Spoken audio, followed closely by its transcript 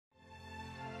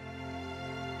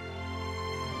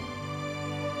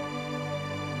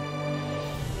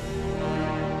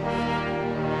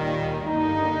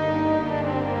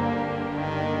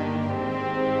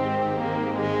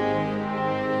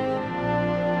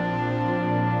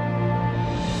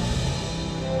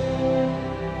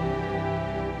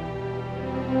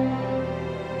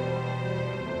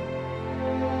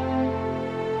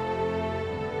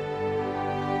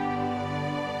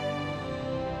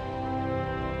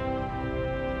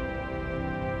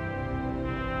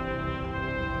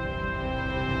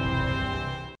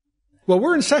Well,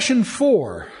 we're in session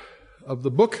 4 of the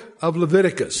Book of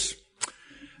Leviticus.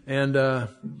 And as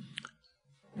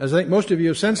I think most of you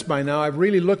have sensed by now, I've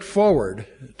really looked forward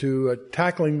to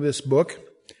tackling this book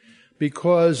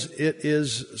because it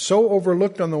is so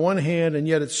overlooked on the one hand, and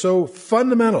yet it's so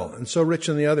fundamental and so rich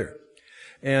on the other.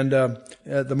 And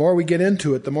the more we get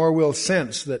into it, the more we'll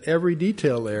sense that every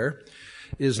detail there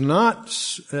is not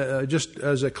just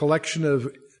as a collection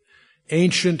of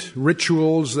ancient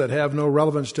rituals that have no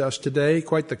relevance to us today.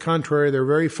 Quite the contrary, they're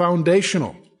very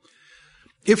foundational.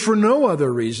 If for no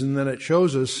other reason than it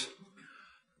shows us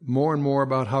more and more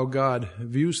about how God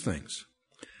views things.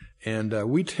 And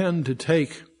we tend to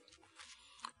take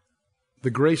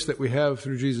the grace that we have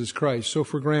through Jesus Christ so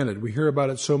for granted. We hear about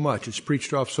it so much. It's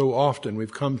preached off so often.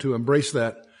 We've come to embrace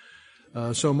that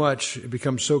so much. It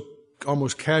becomes so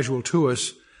almost casual to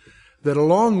us that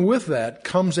along with that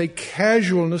comes a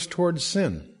casualness towards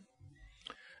sin.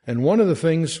 And one of the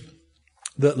things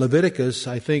that Leviticus,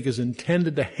 I think, is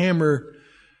intended to hammer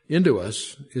into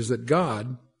us is that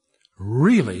God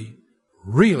really,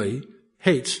 really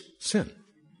hates sin.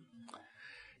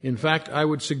 In fact, I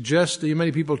would suggest that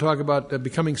many people talk about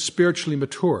becoming spiritually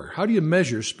mature. How do you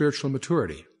measure spiritual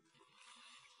maturity?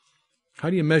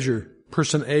 How do you measure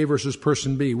person A versus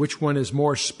person B? Which one is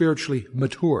more spiritually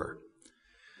mature?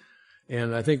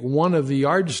 And I think one of the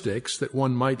yardsticks that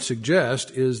one might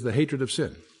suggest is the hatred of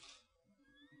sin.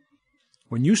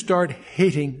 When you start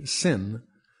hating sin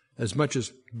as much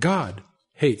as God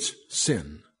hates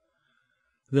sin,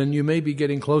 then you may be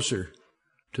getting closer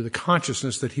to the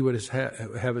consciousness that He would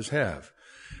have us have.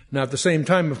 Now, at the same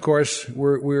time, of course,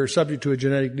 we're subject to a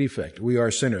genetic defect. We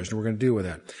are sinners, and we're going to deal with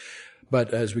that.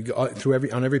 But as we go through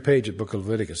on every page of Book of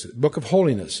Leviticus, Book of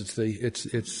Holiness,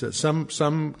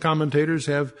 some commentators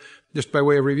have, just by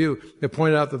way of review, they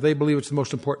pointed out that they believe it's the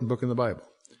most important book in the Bible.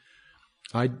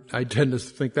 I tend to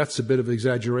think that's a bit of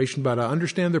exaggeration, but I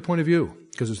understand their point of view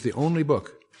because it's the only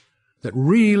book that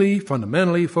really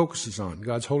fundamentally focuses on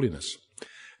God's holiness,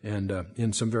 and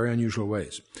in some very unusual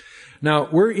ways. Now,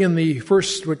 we're in the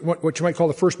first, what you might call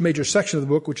the first major section of the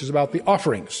book, which is about the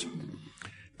offerings.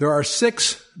 There are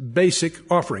 6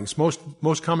 basic offerings.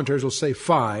 Most commentators will say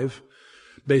 5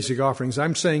 basic offerings.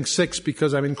 I'm saying 6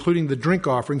 because I'm including the drink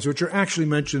offerings, which are actually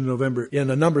mentioned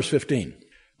in Numbers 15.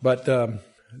 But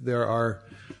there are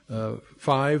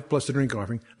 5 plus the drink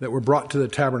offering that were brought to the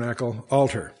tabernacle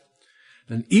altar.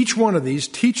 And each one of these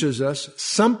teaches us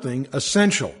something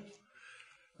essential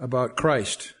about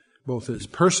Christ, both His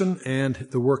person and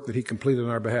the work that He completed on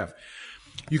our behalf.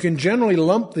 You can generally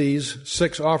lump these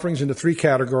 6 offerings into 3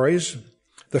 categories.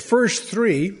 The first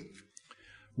 3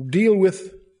 deal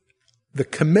with the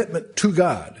commitment to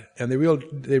God, and they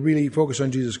really focus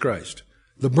on Jesus Christ.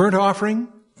 The burnt offering,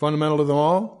 fundamental to them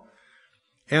all,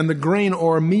 and the grain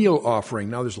or meal offering.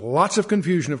 Now, there's lots of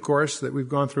confusion, of course, that we've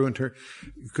gone through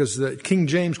because the King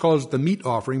James calls it the meat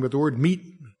offering, but the word meat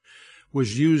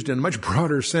was used in a much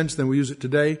broader sense than we use it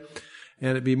today.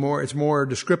 And it's more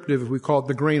descriptive if we call it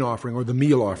the grain offering or the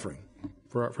meal offering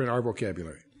for our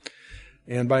vocabulary.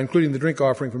 And by including the drink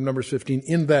offering from Numbers 15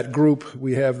 in that group,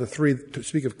 we have the 3 to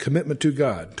speak of commitment to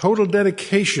God. Total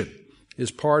dedication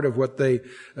is part of what they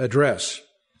address.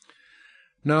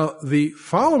 Now, the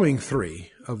following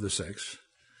 3 of the 6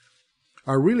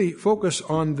 are really focused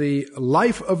on the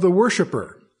life of the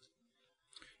worshiper.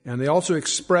 And they also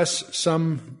express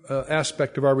some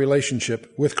aspect of our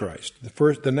relationship with Christ.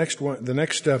 The next one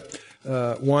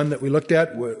that we looked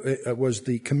at was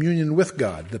the communion with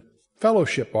God, the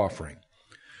fellowship offering,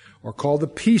 or called the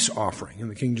peace offering in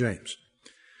the King James.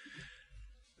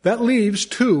 That leaves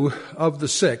 2 of the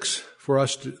 6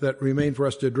 that remain for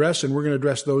us to address, and we're going to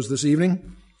address those this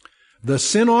evening: the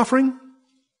sin offering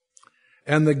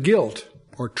and the guilt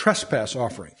or trespass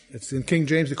offering. It's in King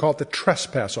James they call it the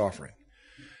trespass offering.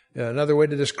 Another way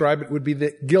to describe it would be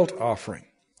the guilt offering,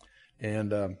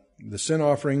 and the sin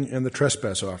offering and the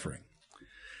trespass offering.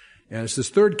 And it's this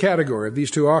third category of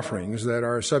these 2 offerings that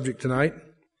are our subject tonight.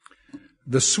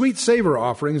 The sweet savor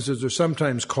offerings, as they're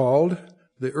sometimes called,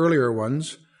 the earlier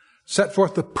ones, set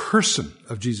forth the person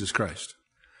of Jesus Christ.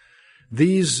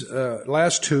 These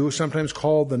last 2, sometimes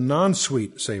called the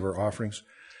non-sweet savor offerings,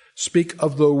 speak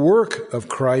of the work of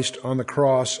Christ on the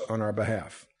cross on our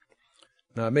behalf.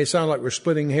 Now, it may sound like we're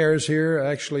splitting hairs here.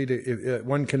 Actually,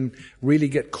 one can really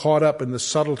get caught up in the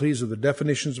subtleties of the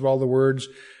definitions of all the words.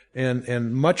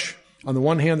 And much, on the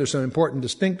one hand, there's some important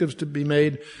distinctives to be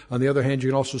made. On the other hand, you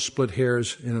can also split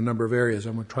hairs in a number of areas.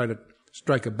 I'm going to try to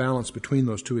strike a balance between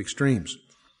those 2 extremes.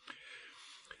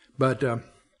 But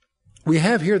we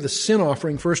have here the sin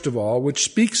offering, first of all, which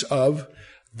speaks of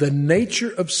the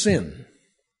nature of sin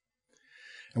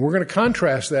And we're going to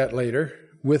contrast that later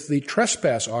with the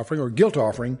trespass offering or guilt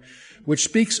offering, which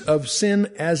speaks of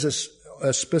sin as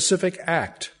a specific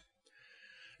act.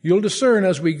 You'll discern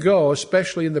as we go,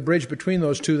 especially in the bridge between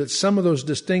those two, that some of those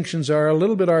distinctions are a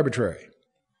little bit arbitrary.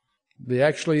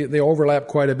 They overlap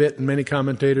quite a bit, and many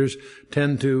commentators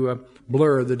tend to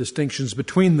blur the distinctions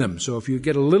between them. So if you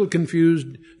get a little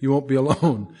confused, you won't be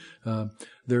alone.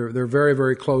 They're very,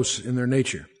 very close in their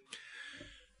nature.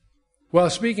 Well,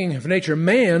 speaking of nature,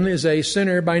 man is a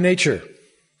sinner by nature.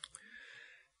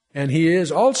 And he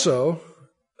is also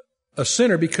a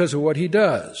sinner because of what he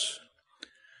does.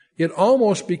 It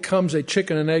almost becomes a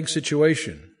chicken and egg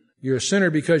situation. You're a sinner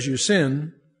because you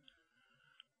sin,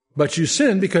 but you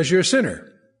sin because you're a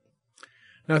sinner.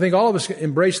 Now, I think all of us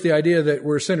embrace the idea that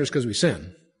we're sinners because we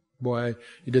sin. Boy,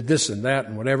 you did this and that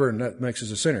and whatever, and that makes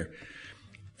us a sinner.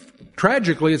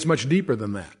 Tragically, it's much deeper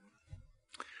than that.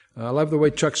 I love the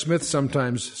way Chuck Smith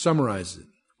sometimes summarizes it.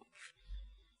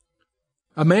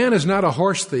 A man is not a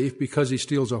horse thief because he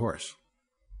steals a horse.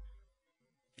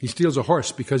 He steals a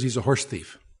horse because he's a horse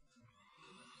thief.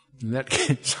 And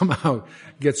that somehow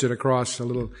gets it across a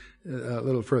little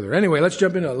further. Anyway, let's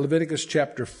jump into Leviticus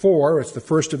chapter 4. It's the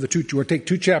first of the two. We'll take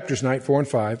two chapters tonight, 4 and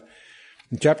 5.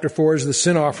 And chapter 4 is the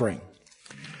sin offering.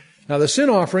 Now, the sin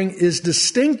offering is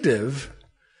distinctive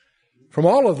from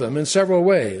all of them in several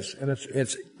ways. And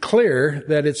it's clear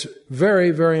that it's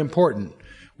very, very important.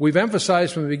 We've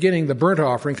emphasized from the beginning the burnt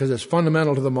offering because it's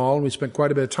fundamental to them all, and we spent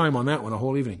quite a bit of time on that one, a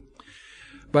whole evening.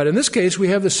 But in this case, we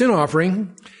have the sin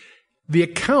offering. The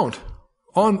account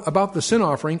about the sin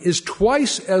offering is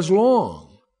twice as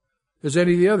long as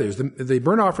any of the others. The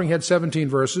burnt offering had 17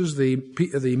 verses.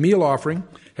 The meal offering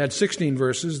had 16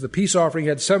 verses. The peace offering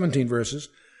had 17 verses.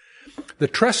 The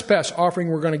trespass offering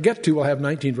we're going to get to will have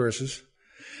 19 verses.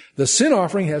 The sin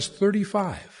offering has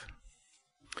 35.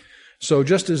 So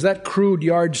just as that crude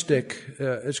yardstick,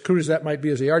 as crude as that might be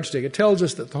as a yardstick, it tells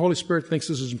us that the Holy Spirit thinks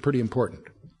this is pretty important.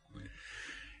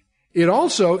 It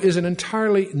also is an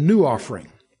entirely new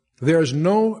offering. There is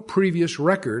no previous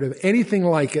record of anything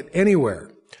like it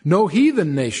anywhere. No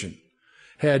heathen nation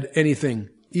had anything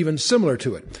even similar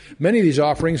to it. Many of these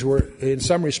offerings were, in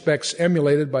some respects,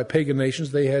 emulated by pagan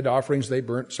nations. They had offerings, they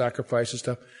burnt sacrifices,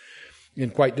 stuff in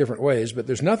quite different ways. But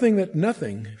there's nothing that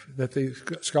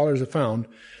the scholars have found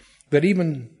that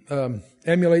even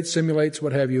emulates, simulates,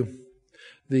 what have you,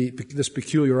 this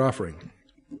peculiar offering.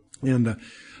 And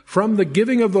from the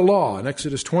giving of the law in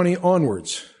Exodus 20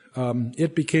 onwards,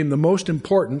 it became the most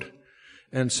important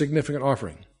and significant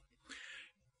offering.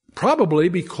 Probably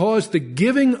because the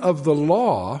giving of the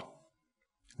law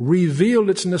revealed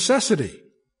its necessity.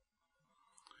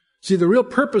 See, the real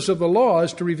purpose of the law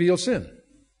is to reveal sin.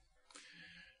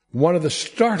 One of the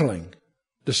startling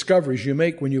discoveries you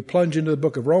make when you plunge into the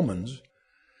book of Romans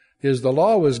is the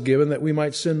law was given that we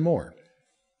might sin more.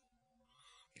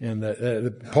 And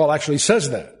Paul actually says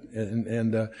that,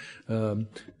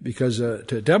 because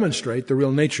to demonstrate the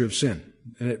real nature of sin.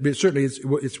 And certainly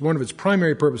it's one of its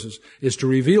primary purposes is to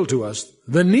reveal to us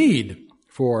the need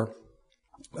for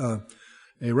a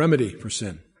remedy for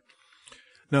sin.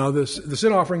 Now, the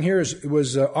sin offering here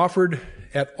was offered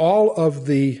at all of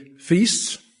the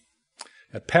feasts,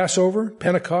 at Passover,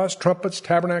 Pentecost, trumpets,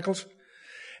 tabernacles.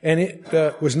 And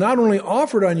it was not only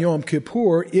offered on Yom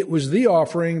Kippur, it was the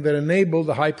offering that enabled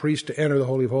the high priest to enter the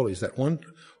Holy of Holies. That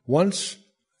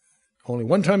only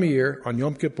one time a year on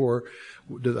Yom Kippur,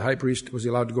 the high priest was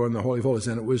allowed to go in the Holy of Holies.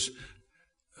 And it was,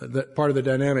 that part of the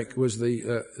dynamic was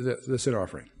the sin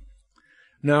offering.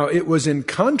 Now, it was in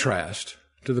contrast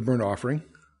to the burnt offering,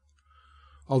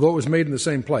 although it was made in the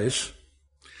same place.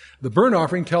 The burnt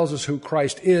offering tells us who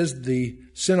Christ is. The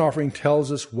sin offering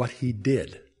tells us what he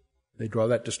did. They draw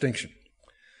that distinction.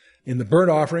 In the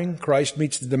burnt offering, Christ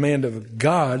meets the demand of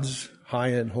God's high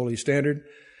and holy standard.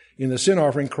 In the sin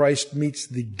offering, Christ meets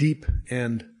the deep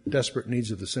and desperate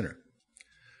needs of the sinner.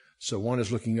 So one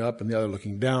is looking up and the other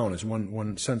looking down is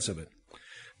one sense of it.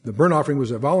 The burnt offering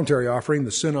was a voluntary offering. The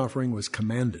sin offering was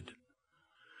commanded.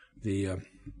 The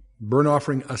burnt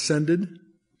offering ascended.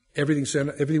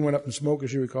 Everything went up in smoke,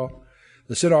 as you recall.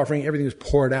 The sin offering, everything was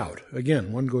poured out.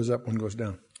 Again, one goes up, one goes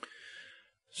down.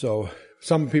 So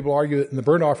some people argue that in the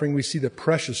burnt offering we see the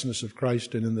preciousness of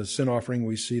Christ, and in the sin offering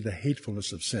we see the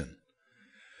hatefulness of sin.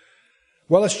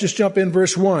 Well, let's just jump in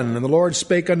verse 1. And the Lord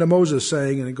spake unto Moses,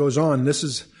 saying, and it goes on,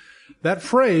 that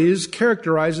phrase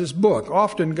characterizes book.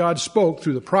 Often God spoke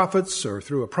through the prophets or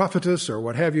through a prophetess or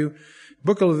what have you.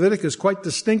 Book of Leviticus is quite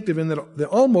distinctive in that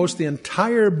almost the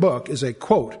entire book is a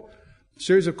quote, a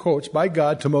series of quotes by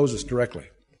God to Moses directly.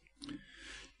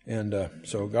 And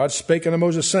so God spake unto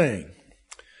Moses, saying,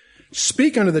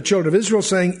 Speak unto the children of Israel,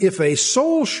 saying, if a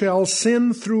soul shall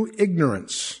sin through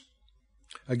ignorance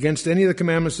against any of the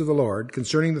commandments of the Lord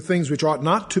concerning the things which ought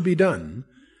not to be done,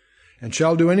 and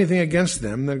shall do anything against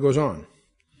them, then it goes on.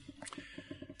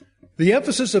 The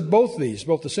emphasis of both these,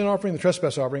 both the sin offering and the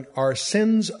trespass offering, are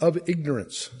sins of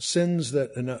ignorance. Sins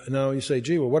that, now you say,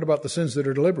 gee, well, what about the sins that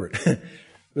are deliberate?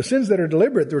 The sins that are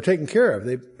deliberate, they were taken care of.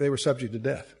 They were subject to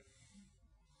death.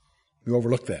 We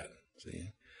overlook that. See?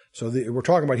 So we're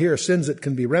talking about here sins that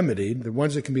can be remedied. The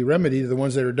ones that can be remedied are the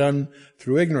ones that are done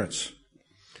through ignorance.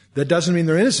 That doesn't mean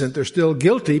they're innocent. They're still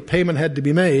guilty. Payment had to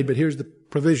be made, but here's the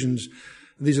provisions.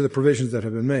 These are the provisions that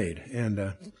have been made.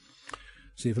 And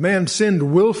see, if a man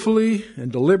sinned willfully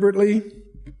and deliberately,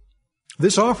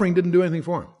 this offering didn't do anything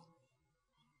for him.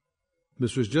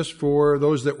 This was just for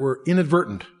those that were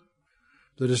inadvertent.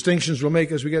 The distinctions we'll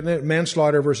make as we get into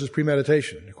manslaughter versus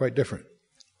premeditation. They're quite different.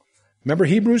 Remember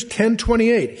Hebrews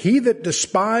 10:28. He that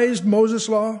despised Moses'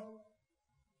 law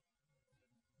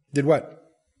did what?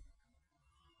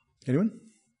 Anyone?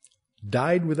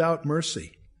 Died without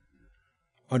mercy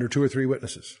under 2 or 3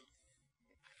 witnesses.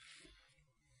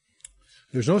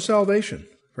 There's no salvation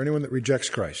for anyone that rejects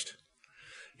Christ.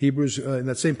 Hebrews, in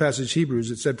that same passage,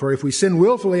 Hebrews, it said, for if we sin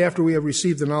willfully after we have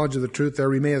received the knowledge of the truth, there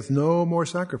remaineth no more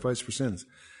sacrifice for sins,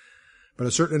 but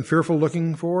a certain and fearful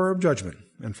looking for judgment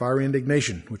and fiery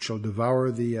indignation, which shall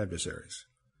devour the adversaries.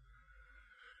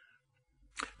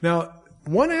 Now,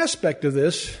 one aspect of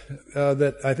this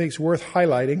that I think is worth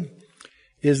highlighting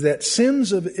is that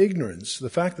sins of ignorance, the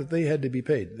fact that they had to be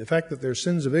paid, the fact that they're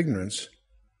sins of ignorance,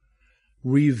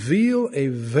 reveal a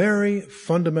very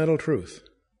fundamental truth.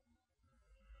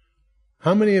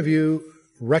 How many of you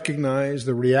recognize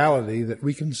the reality that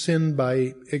we can sin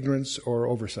by ignorance or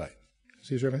oversight?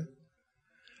 See what I'm saying?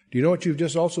 Do you know what you've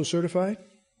just also certified?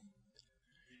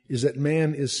 Is that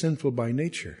man is sinful by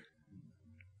nature.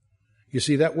 You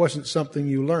see, that wasn't something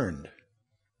you learned.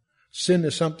 Sin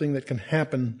is something that can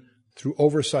happen through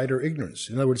oversight or ignorance.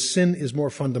 In other words, sin is more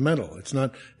fundamental. It's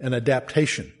not an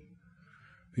adaptation.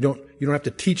 You don't have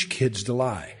to teach kids to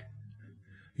lie.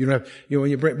 You don't have,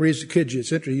 when you raise the kids,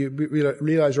 it's interesting, you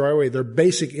realize right away their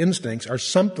basic instincts are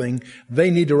something they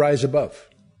need to rise above.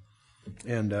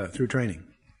 And through training.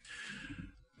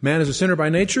 Man is a sinner by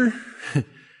nature,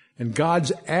 and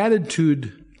God's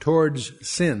attitude towards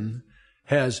sin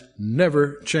has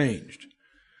never changed.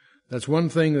 That's one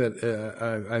thing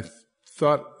that I've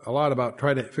thought a lot about,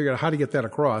 trying to figure out how to get that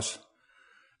across,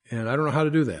 and I don't know how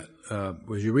to do that.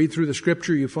 As you read through the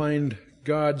Scripture, you find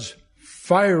God's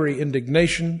fiery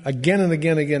indignation again and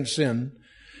again against sin,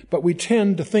 but we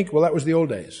tend to think, well, that was the old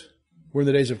days. We're in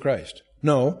the days of Christ.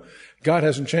 No, God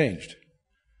hasn't changed.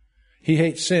 He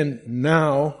hates sin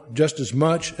now just as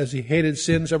much as he hated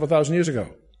sin several thousand years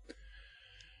ago.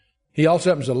 He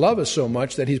also happens to love us so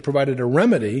much that he's provided a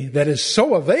remedy that is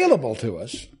so available to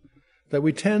us that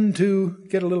we tend to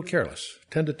get a little careless,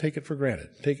 tend to take it for granted,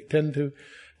 tend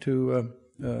to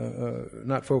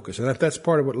not focus. And that's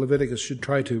part of what Leviticus should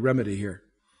try to remedy here.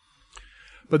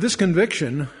 But this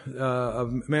conviction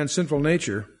of man's sinful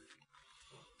nature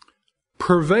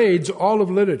pervades all of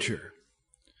literature.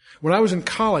 When I was in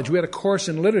college, we had a course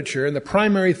in literature, and the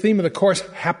primary theme of the course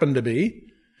happened to be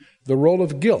the role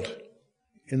of guilt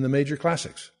in the major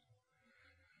classics.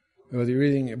 Whether you're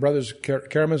reading Brothers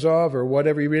Karamazov or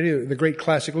whatever you're reading, the great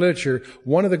classic literature,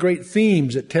 one of the great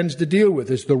themes it tends to deal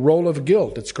with is the role of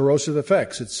guilt, its corrosive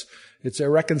effects, its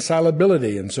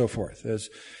irreconcilability, and so forth.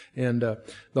 The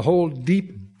whole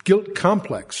deep guilt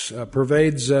complex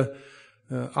pervades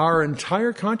our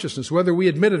entire consciousness, whether we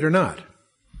admit it or not.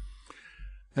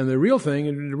 And the real thing,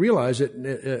 and to realize it,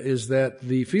 is that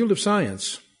the field of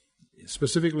science,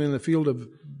 specifically in the field of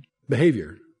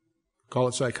behavior, call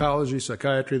it psychology,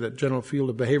 psychiatry, that general field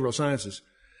of behavioral sciences,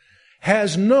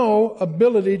 has no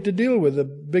ability to deal with the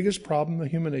biggest problem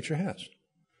that human nature has.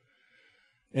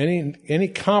 Any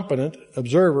competent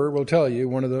observer will tell you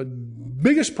one of the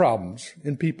biggest problems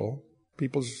in people's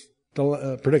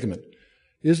predicament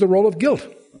is the role of guilt.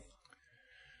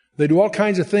 They do all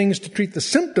kinds of things to treat the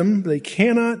symptom. They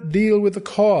cannot deal with the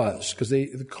cause, because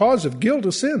the cause of guilt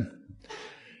is sin.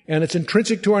 And it's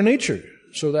intrinsic to our nature.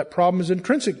 So that problem is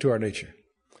intrinsic to our nature.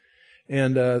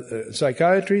 And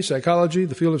psychiatry, psychology,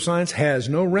 the field of science has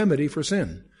no remedy for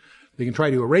sin. They can try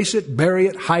to erase it, bury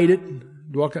it, hide it.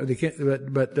 They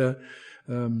can't, but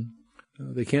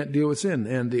they can't deal with sin.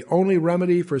 And the only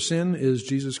remedy for sin is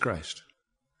Jesus Christ.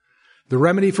 The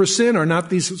remedy for sin are not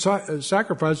these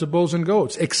sacrifices of bulls and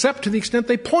goats, except to the extent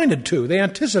they pointed to, they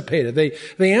anticipated,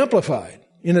 they amplified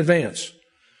in advance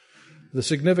the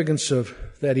significance of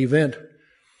that event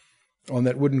on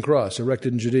that wooden cross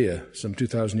erected in Judea some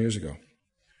 2,000 years ago.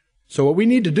 So what we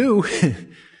need to do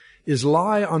is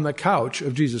lie on the couch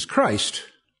of Jesus Christ,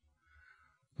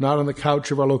 not on the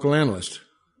couch of our local analyst.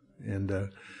 And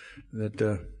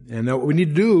what we need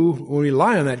to do when we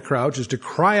lie on that couch is to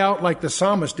cry out like the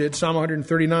psalmist did, Psalm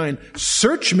 139,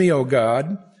 "Search me, O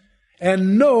God,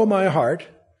 and know my heart.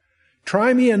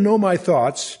 Try me and know my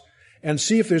thoughts, and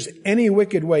see if there's any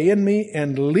wicked way in me,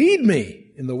 and lead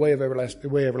me in the way of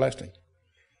everlasting."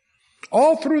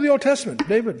 All through the Old Testament,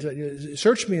 David,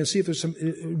 search me and see if there's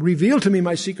reveal to me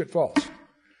my secret faults.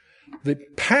 The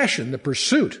passion, the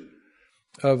pursuit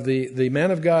of the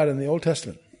man of God in the Old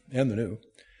Testament and the New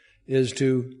is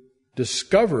to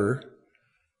discover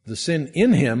the sin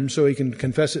in him so he can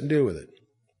confess it and deal with it.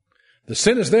 The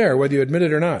sin is there, whether you admit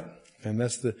it or not. And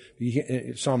that's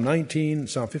Psalm 19,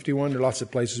 Psalm 51, there are lots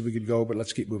of places we could go, but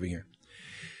let's keep moving here.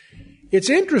 It's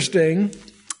interesting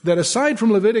that aside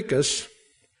from Leviticus,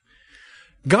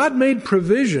 God made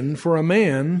provision for a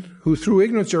man who through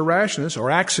ignorance or rashness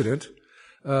or accident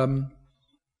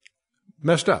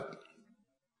messed up.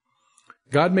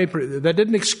 God made, that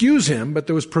didn't excuse him, but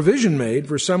there was provision made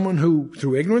for someone who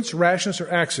through ignorance, rashness,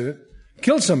 or accident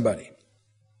killed somebody.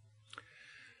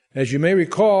 As you may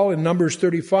recall in Numbers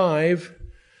 35,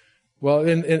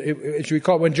 as you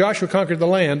recall, when Joshua conquered the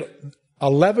land,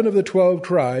 11 of the 12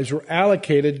 tribes were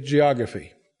allocated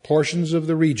geography. Portions of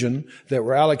the region that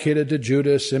were allocated to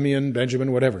Judah, Simeon,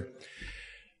 Benjamin, whatever.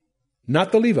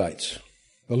 Not the Levites.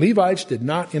 The Levites did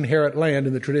not inherit land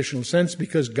in the traditional sense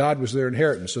because God was their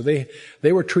inheritance. So they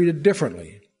were treated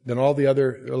differently than all the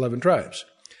other 11 tribes.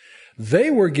 They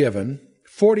were given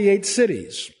 48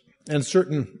 cities and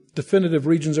certain definitive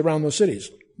regions around those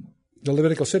cities, the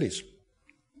Levitical cities.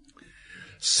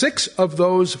 6 of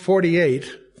those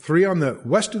 48, 3 on the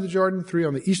west of the Jordan, 3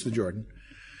 on the east of the Jordan,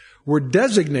 were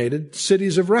designated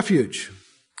cities of refuge.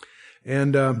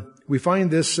 And we find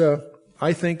this,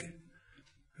 I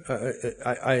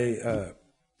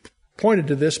pointed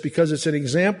to this because it's an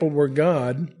example where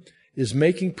God is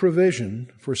making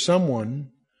provision for someone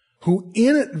who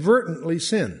inadvertently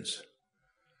sins.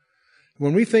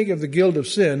 When we think of the guilt of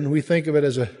sin, we think of it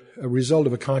as a result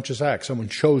of a conscious act. Someone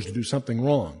chose to do something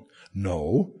wrong.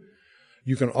 No.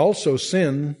 You can also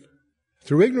sin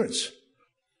through ignorance.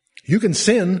 You can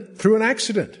sin through an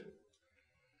accident.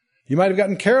 You might have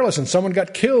gotten careless and someone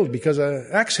got killed because an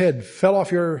axe head fell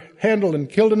off your handle and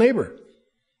killed a neighbor.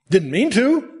 Didn't mean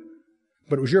to,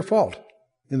 but it was your fault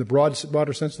in the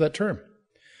broader sense of that term.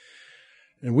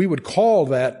 And we would call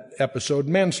that episode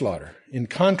manslaughter in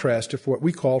contrast to what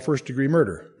we call first-degree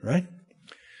murder, right?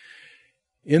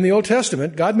 In the Old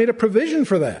Testament, God made a provision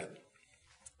for that.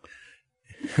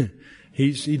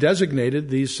 He designated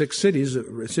these 6 cities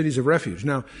of refuge.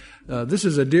 Now, this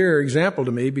is a dear example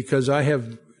to me because I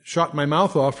have shot my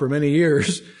mouth off for many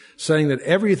years saying that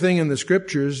everything in the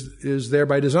Scriptures is there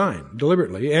by design,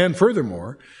 deliberately. And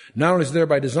furthermore, not only is it there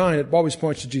by design, it always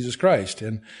points to Jesus Christ.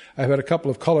 And I've had a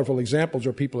couple of colorful examples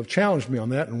where people have challenged me on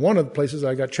that. And one of the places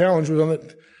I got challenged was on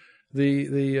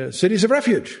the cities of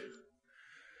refuge.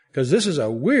 Because this is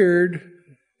a weird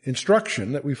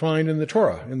instruction that we find in the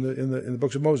Torah, in the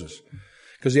books of Moses.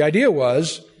 Because the idea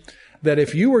was that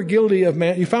if you were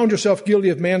you found yourself guilty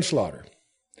of manslaughter.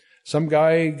 Some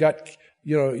guy got,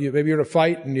 maybe you're in a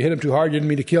fight and you hit him too hard, you didn't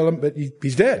mean to kill him, but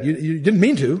he's dead. You didn't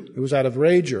mean to. It was out of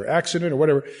rage or accident or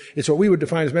whatever. It's what we would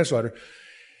define as manslaughter.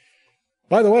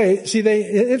 By the way,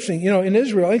 interesting, in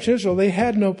Israel, ancient Israel, they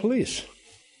had no police.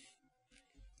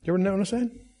 You ever notice that?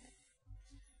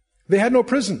 They had no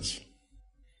prisons.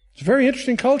 It's a very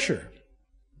interesting culture.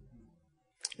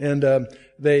 And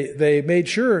they made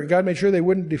sure, God made sure they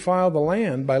wouldn't defile the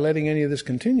land by letting any of this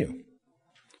continue.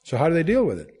 So how do they deal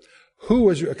with it? Who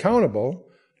was accountable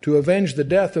to avenge the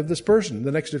death of this person,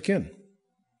 the next of kin?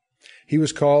 He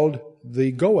was called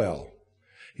the Goel.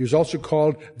 He was also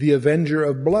called the Avenger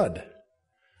of Blood.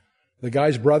 The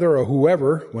guy's brother or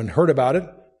whoever, when heard about it,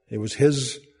 it was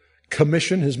his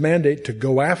commission, his mandate to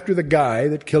go after the guy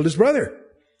that killed his brother.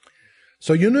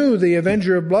 So you knew the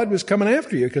Avenger of Blood was coming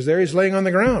after you because there he's laying on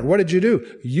the ground. What did you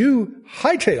do? You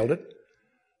hightailed it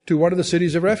to one of the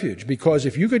cities of refuge. Because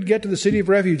if you could get to the city of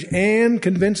refuge and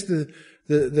convince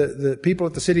the people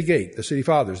at the city gate, the city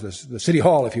fathers, the city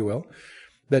hall, if you will,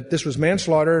 that this was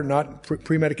manslaughter, not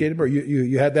premeditated, or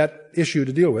you had that issue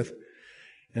to deal with,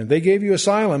 and they gave you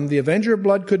asylum, the Avenger of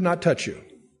Blood could not touch you.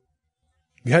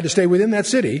 You had to stay within that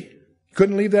city. You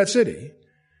couldn't leave that city.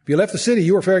 If you left the city,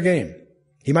 you were fair game.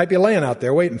 He might be laying out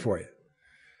there waiting for you.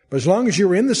 But as long as you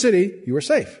were in the city, you were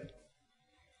safe.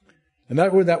 And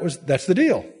that's the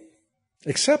deal.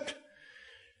 Except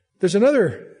there's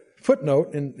another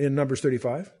footnote in Numbers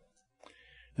 35.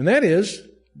 And that is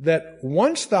that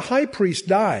once the high priest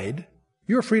died,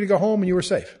 you were free to go home and you were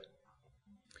safe.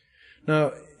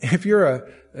 Now, if you're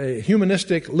a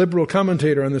humanistic liberal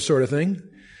commentator on this sort of thing,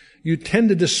 you tend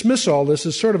to dismiss all this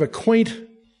as sort of a quaint,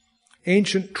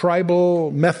 ancient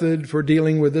tribal method for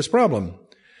dealing with this problem.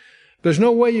 There's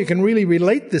no way you can really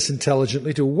relate this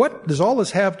intelligently to what does all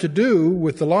this have to do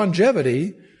with the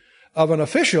longevity of an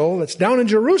official that's down in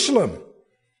Jerusalem,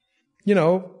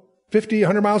 50,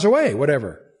 100 miles away,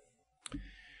 whatever.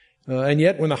 And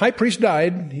yet, when the high priest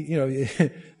died, that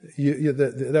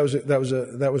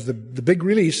was the big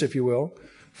release, if you will,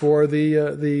 for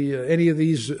any of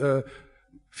these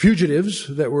fugitives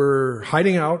that were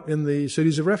hiding out in the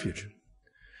cities of refuge.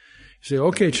 You say,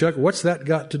 okay, Chuck, what's that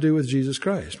got to do with Jesus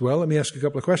Christ? Well, let me ask a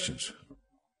couple of questions.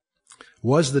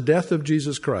 Was the death of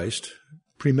Jesus Christ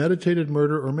premeditated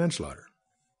murder or manslaughter?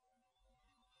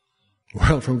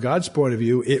 Well, from God's point of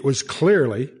view, it was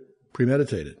clearly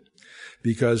premeditated.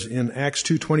 Because in Acts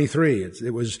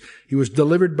 2:23, he was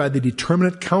delivered by the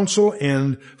determinate counsel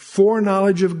and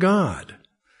foreknowledge of God.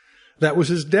 That was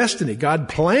his destiny. God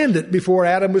planned it before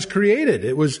Adam was created.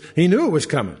 He knew it was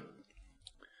coming.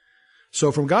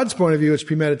 So from God's point of view, it's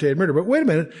premeditated murder. But wait a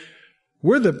minute.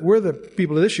 We're the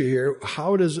people at issue here.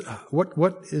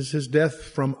 What is his death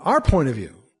from our point of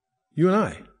view? You and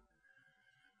I.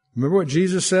 Remember what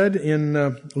Jesus said in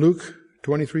Luke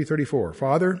 23:34.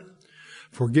 Father,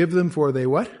 forgive them for they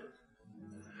what?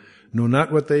 Know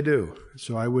not what they do.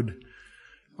 So I would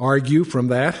argue from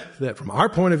that from our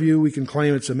point of view, we can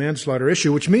claim it's a manslaughter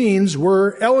issue, which means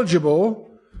we're eligible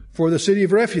for the city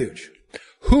of refuge.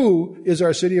 Who is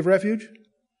our city of refuge?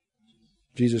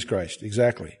 Jesus Christ,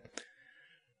 exactly.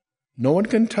 No one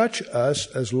can touch us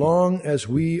as long as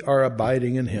we are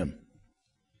abiding in him.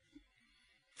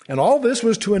 And all this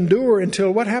was to endure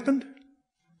until what happened?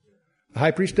 The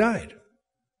high priest died.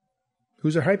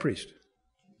 Who's our high priest?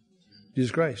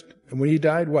 Jesus Christ. And when he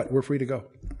died, what? We're free to go.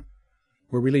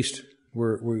 We're released. We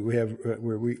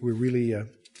really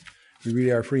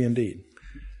are free indeed.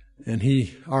 And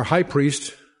our high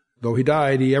priest, though he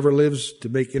died, he ever lives to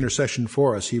make intercession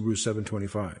for us, Hebrews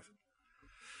 7:25.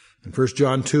 And 1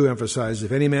 John 2 emphasizes,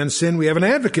 if any man sin, we have an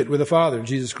advocate with the Father,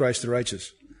 Jesus Christ the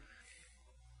righteous.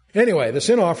 Anyway, the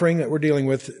sin offering that we're dealing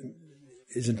with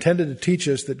is intended to teach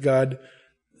us that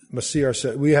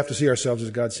we have to see ourselves as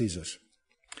God sees us.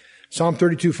 Psalm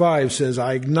 32:5 says,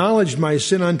 I acknowledged my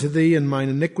sin unto thee, and mine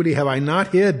iniquity have I not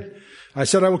hid. I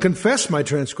said, I will confess my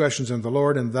transgressions unto the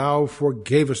Lord, and thou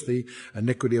forgavest the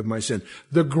iniquity of my sin.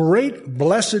 The great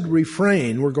blessed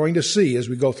refrain we're going to see as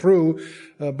we go through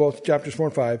both chapters 4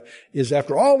 and 5 is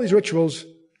after all these rituals,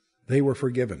 they were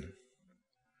forgiven.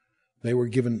 They were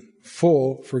given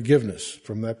full forgiveness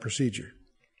from that procedure.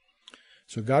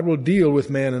 So God will deal with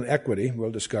man in equity,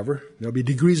 we'll discover. There'll be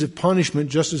degrees of punishment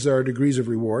just as there are degrees of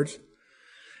rewards.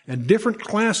 And different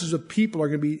classes of people are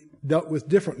going to be dealt with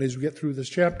differently as we get through this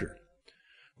chapter.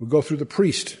 We'll go through the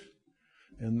priest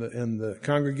and the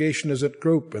congregation as a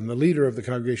group, and the leader of the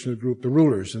congregation as a group, the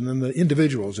rulers, and then the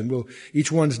individuals, and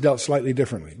each one's dealt slightly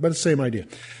differently. But it's the same idea.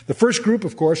 The first group,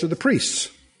 of course, are the priests.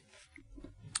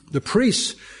 The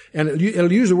priests, and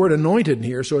it'll use the word anointed in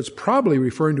here, so it's probably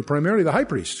referring to primarily the high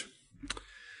priest.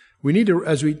 We need to,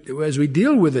 as we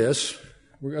deal with this,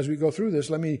 as we go through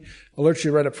this, let me alert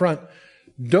you right up front.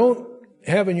 Don't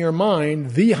have in your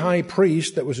mind the high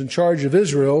priest that was in charge of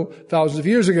Israel thousands of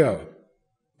years ago.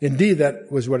 Indeed,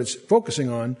 that was what it's focusing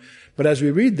on. But as we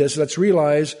read this, let's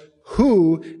realize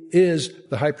who is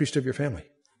the high priest of your family.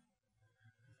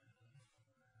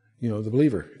 The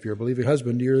believer. If you're a believing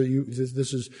husband,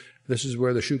 this is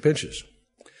where the shoe pinches.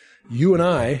 You and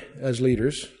I, as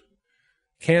leaders,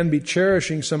 can be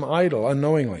cherishing some idol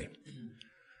unknowingly.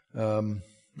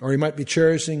 Or you might be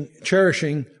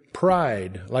cherishing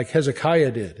pride, like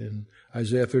Hezekiah did in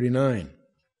Isaiah 39.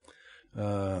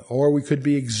 Or we could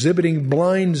be exhibiting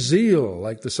blind zeal,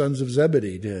 like the sons of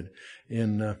Zebedee did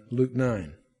in Luke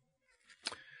 9.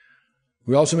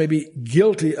 We also may be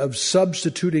guilty of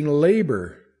substituting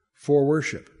labor for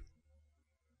worship,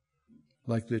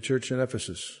 like the church in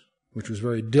Ephesus, which was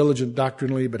very diligent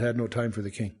doctrinally but had no time for the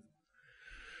king.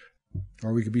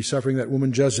 Or we could be suffering that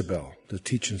woman Jezebel to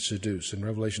teach and seduce in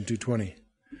Revelation 2:20.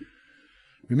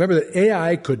 Remember that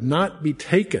Ai could not be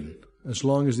taken as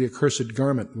long as the accursed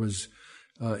garment was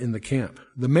in the camp.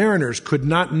 The mariners could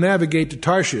not navigate to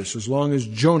Tarshish as long as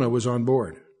Jonah was on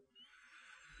board.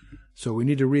 So we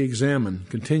need to re-examine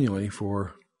continually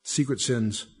for secret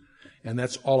sins, and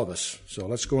that's all of us. So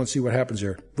let's go and see what happens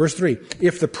here. Verse 3,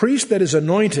 if the priest that is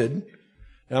anointed,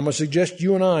 and I'm going to suggest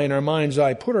you and I in our mind's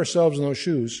eye put ourselves in those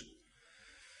shoes,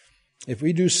 If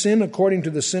we do sin according to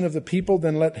the sin of the people,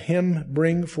 then let him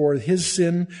bring for his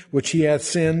sin which he hath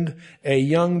sinned a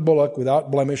young bullock without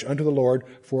blemish unto the Lord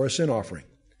for a sin offering.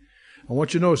 I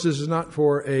want you to notice this is not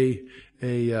for a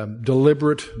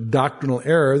deliberate doctrinal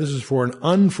error. This is for an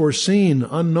unforeseen,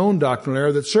 unknown doctrinal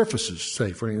error that surfaces,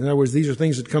 say. In other words, these are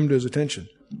things that come to his attention.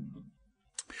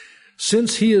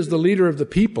 Since he is the leader of the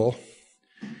people,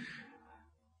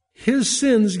 his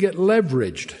sins get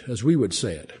leveraged, as we would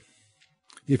say it.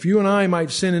 If you and I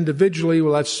might sin individually,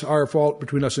 well, that's our fault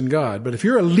between us and God. But if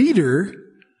you're a leader,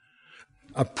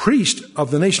 a priest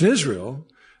of the nation Israel,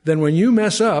 then when you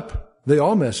mess up, they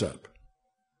all mess up.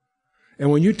 And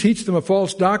when you teach them a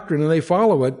false doctrine and they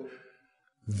follow it,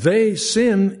 they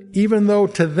sin even though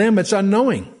to them it's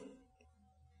unknowing.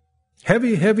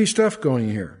 Heavy, heavy stuff going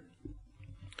here.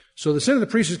 So the sin of the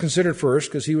priest is considered first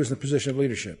because he was in the position of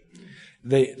leadership.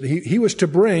 He was to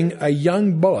bring a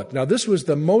young bullock. Now, this was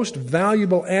the most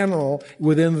valuable animal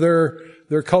within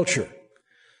their culture.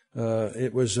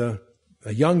 It was a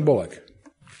young bullock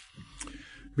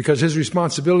because his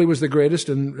responsibility was the greatest,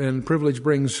 and privilege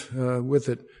brings with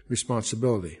it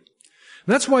responsibility.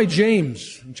 And that's why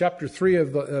James, in chapter 3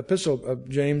 of the epistle of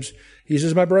James, he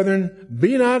says, "My brethren,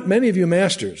 be not many of you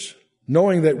masters,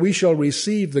 knowing that we shall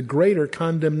receive the greater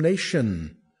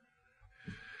condemnation."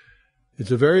 It's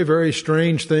a very, very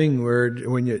strange thing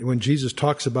when Jesus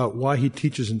talks about why he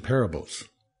teaches in parables.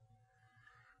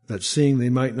 That seeing they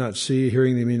might not see,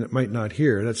 hearing they might not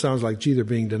hear. That sounds like, gee, they're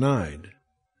being denied.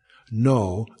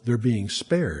 No, they're being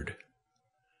spared.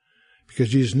 Because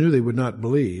Jesus knew they would not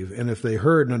believe. And if they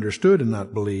heard and understood and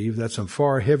not believe, that's a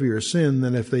far heavier sin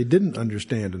than if they didn't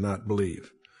understand and not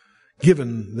believe.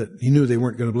 Given that he knew they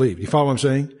weren't going to believe. You follow what I'm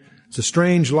saying? It's a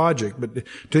strange logic, but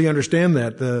until you understand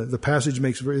that, the passage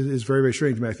is very, very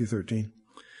strange, Matthew 13.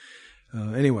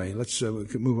 Anyway, let's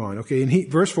move on. Okay,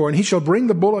 and verse 4, "And he shall bring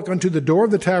the bullock unto the door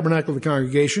of the tabernacle of the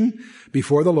congregation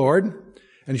before the Lord,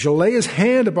 and he shall lay his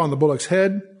hand upon the bullock's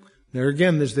head." There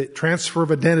again, there's the transfer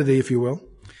of identity, if you will.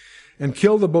 "And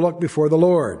kill the bullock before the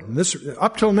Lord." And this,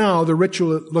 up till now, the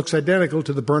ritual looks identical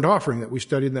to the burnt offering that we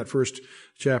studied in that first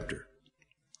chapter.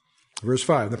 Verse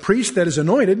 5, "The priest that is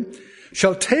anointed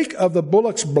shall take of the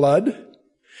bullock's blood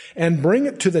and bring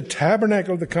it to the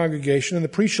tabernacle of the congregation, and the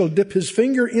priest shall dip his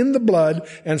finger in the blood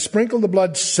and sprinkle the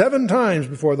blood 7 times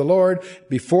before the Lord,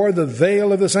 before the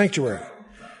veil of the sanctuary."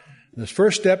 And this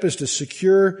first step is to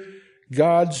secure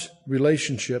God's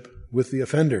relationship with the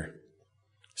offender.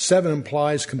 7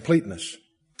 implies completeness.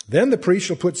 "Then the priest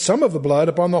shall put some of the blood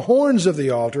upon the horns of the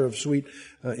altar of sweet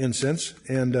incense,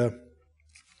 and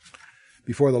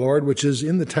before the Lord, which is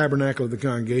in the tabernacle of the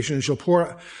congregation, and shall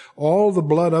pour all the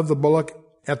blood of the bullock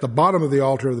at the bottom of the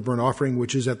altar of the burnt offering,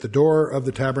 which is at the door of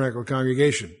the tabernacle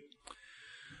congregation."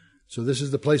 So this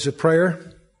is the place of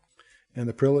prayer and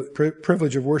the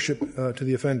privilege of worship to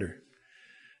the offender.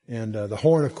 And the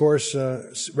horn, of course,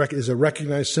 is a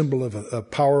recognized symbol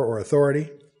of power or authority.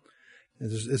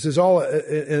 This is all,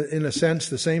 in a sense,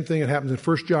 the same thing that happens in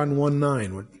 1 John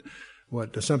 1:9,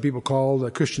 what some people call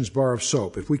the Christian's bar of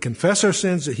soap. If we confess our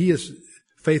sins, that he is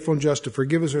faithful and just to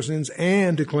forgive us our sins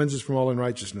and to cleanse us from all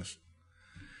unrighteousness.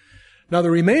 Now,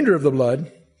 the remainder of the blood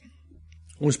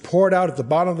was poured out at the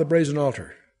bottom of the brazen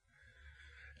altar.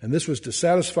 And this was to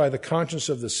satisfy the conscience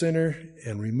of the sinner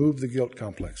and remove the guilt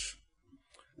complex.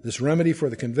 This remedy for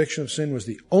the conviction of sin was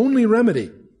the only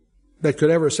remedy that could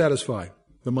ever satisfy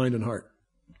the mind and heart.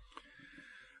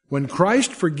 When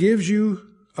Christ forgives you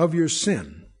of your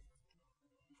sin,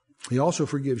 he also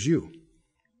forgives you.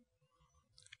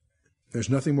 There's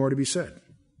nothing more to be said.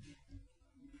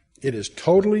 It is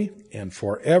totally and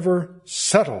forever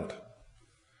settled.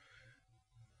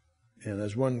 And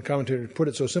as one commentator put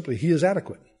it so simply, he is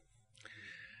adequate.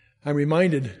 I'm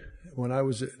reminded when I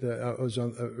was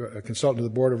a consultant to the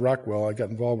board of Rockwell, I got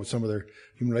involved with some of their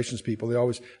human relations people.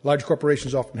 Large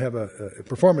corporations often have a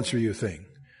performance review thing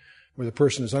where the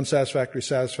person is unsatisfactory,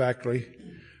 satisfactory,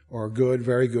 or good,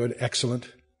 very good,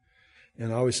 excellent.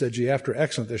 And I always said, gee, after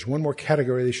excellent, there's one more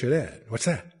category they should add. What's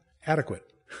that? Adequate.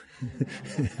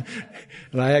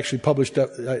 And I actually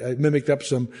I mimicked up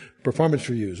some performance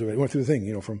reviews. I went through the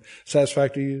thing, from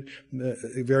satisfactory,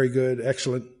 very good,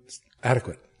 excellent,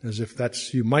 adequate. As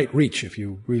if you might reach if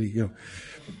you really,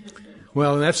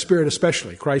 Well, in that spirit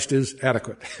especially, Christ is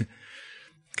adequate,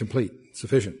 complete,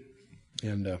 sufficient.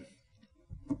 And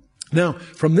now,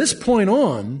 from this point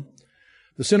on,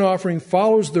 the sin offering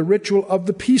follows the ritual of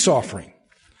the peace offering,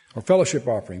 or fellowship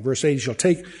offering. Verse 8, he shall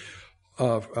take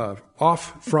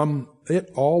off from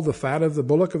it all the fat of the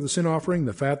bullock of the sin offering,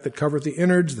 the fat that covereth the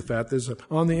innards, the fat that is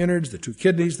upon the innards, the 2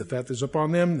 kidneys, the fat that is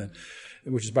upon them,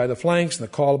 which is by the flanks, and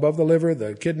the caul above the liver,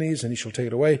 the kidneys, and he shall take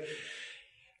it away,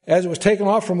 as it was taken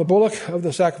off from the bullock of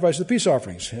the sacrifice of the peace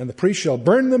offerings. And the priest shall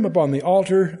burn them upon the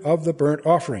altar of the burnt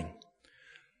offering.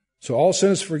 So all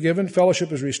sin is forgiven,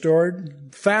 fellowship is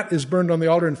restored, fat is burned on the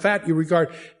altar, and fat you regard,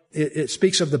 it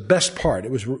speaks of the best part.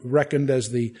 It was reckoned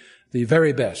as the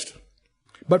very best.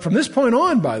 But from this point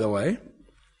on, by the way,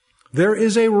 there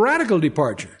is a radical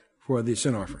departure for the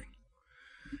sin offering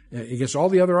against all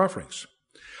the other offerings.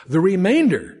 The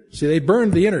remainder, see, they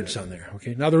burned the innards on there,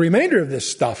 okay? Now the remainder of this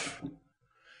stuff,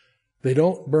 they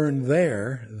don't burn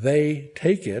there, they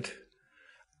take it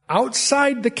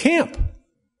outside the camp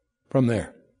from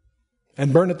there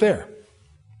and burn it there.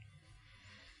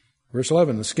 Verse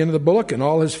 11, the skin of the bullock and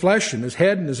all his flesh and his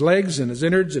head and his legs and his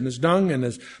innards and his dung and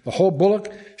the whole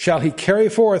bullock shall he carry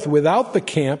forth without the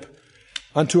camp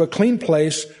unto a clean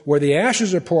place where the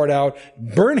ashes are poured out.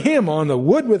 Burn him on the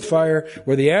wood with fire.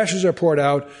 Where the ashes are poured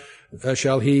out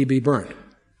shall he be burnt.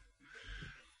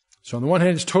 So on the one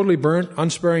hand, it's totally burnt,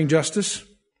 unsparing justice.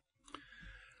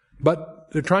 But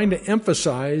they're trying to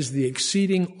emphasize the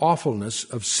exceeding awfulness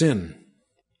of sin.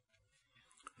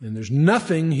 And there's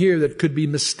nothing here that could be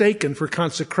mistaken for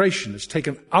consecration. It's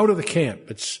taken out of the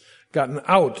camp. It's gotten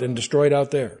out and destroyed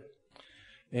out there.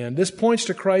 And this points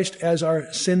to Christ as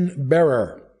our sin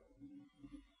bearer.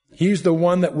 He's the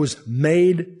one that was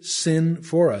made sin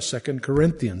for us. 2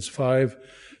 Corinthians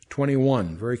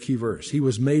 5:21, very key verse. He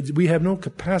was made, we have no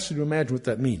capacity to imagine what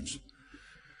that means.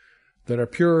 That our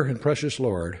pure and precious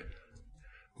Lord,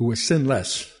 who was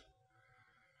sinless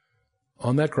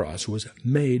on that cross, was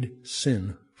made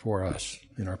sin for us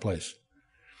in our place.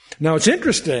 Now it's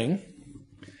interesting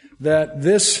that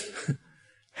this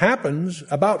happens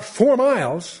about 4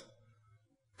 miles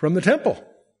from the temple.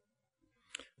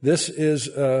 This is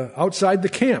outside the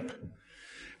camp.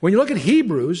 When you look at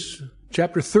Hebrews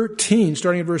chapter 13,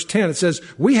 starting at verse 10, it says,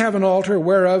 we have an altar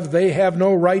whereof they have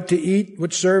no right to eat,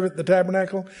 which serve at the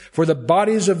tabernacle. For the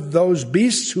bodies of those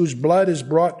beasts whose blood is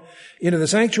brought into the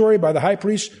sanctuary by the high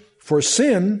priest for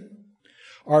sin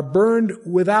are burned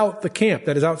without the camp,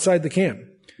 that is outside the camp.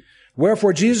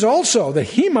 Wherefore Jesus also, that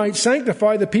he might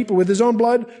sanctify the people with his own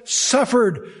blood,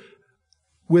 suffered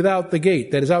without the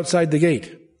gate, that is outside the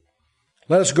gate.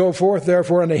 Let us go forth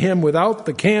therefore unto him without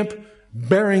the camp,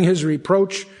 bearing his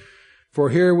reproach. For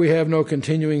here we have no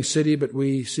continuing city, but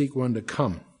we seek one to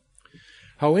come.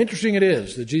 How interesting it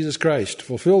is that Jesus Christ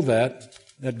fulfilled that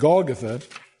at Golgotha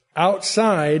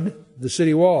outside the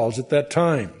city walls at that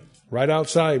time. Right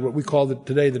outside what we call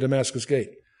today the Damascus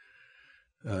Gate.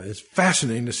 It's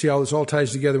fascinating to see how this all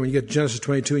ties together when you get to Genesis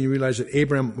 22 and you realize that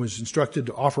Abraham was instructed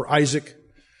to offer Isaac.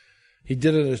 He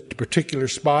did it at a particular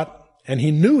spot, and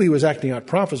he knew he was acting out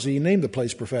prophecy. He named the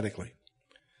place prophetically.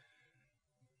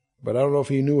 But I don't know if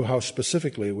he knew how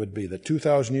specifically it would be that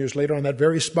 2,000 years later on that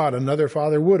very spot, another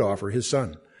father would offer his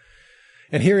son.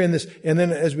 And here in this, and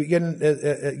then as we get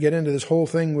into this whole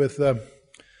thing with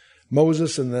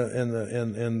Moses and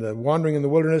the wandering in the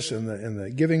wilderness and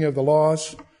the giving of the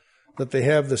laws, that they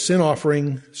have the sin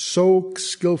offering so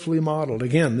skillfully modeled.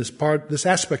 Again, this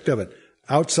aspect of it,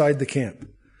 outside the camp.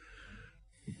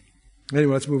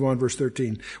 Anyway, let's move on, verse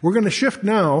 13. We're going to shift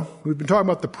now. We've been talking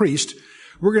about the priest.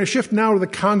 We're going to shift now to the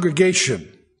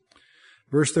congregation.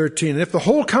 Verse 13. And if the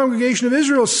whole congregation of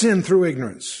Israel sin through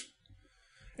ignorance,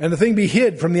 and the thing be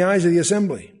hid from the eyes of the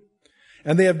assembly,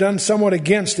 and they have done somewhat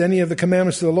against any of the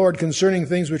commandments of the Lord concerning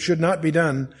things which should not be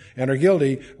done, and are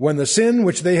guilty, when the sin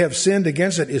which they have sinned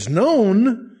against it is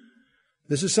known,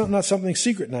 this is not something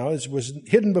secret now, it was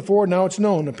hidden before, now it's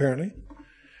known apparently.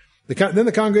 Then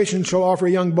the congregation shall offer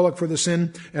a young bullock for the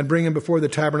sin and bring him before the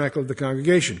tabernacle of the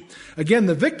congregation. Again,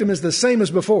 the victim is the same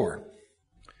as before.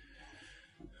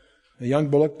 A young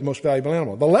bullock, the most valuable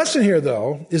animal. The lesson here,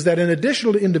 though, is that in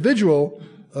addition to individual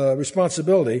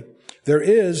responsibility, there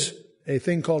is a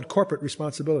thing called corporate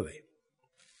responsibility.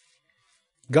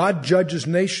 God judges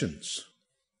nations.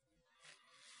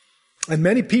 And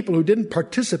many people who didn't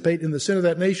participate in the sin of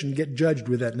that nation get judged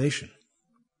with that nation.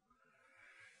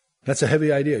 That's a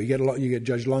heavy idea. You get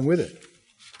judged along with it.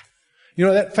 You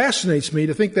know, that fascinates me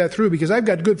to think that through, because I've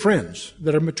got good friends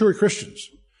that are mature Christians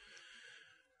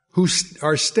who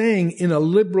are staying in a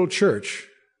liberal church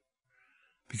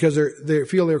because they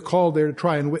feel they're called there to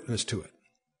try and witness to it.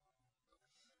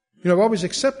 You know, I've always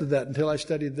accepted that until I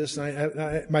studied this.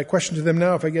 And my question to them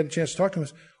now, if I get a chance to talk to them,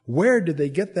 is, where did they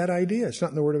get that idea? It's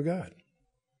not in the Word of God.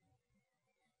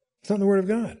 It's not in the Word of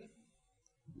God.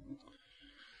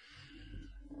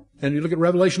 And you look at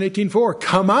Revelation 18:4,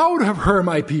 come out of her,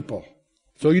 my people.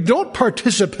 So you don't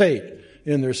participate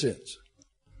in their sins.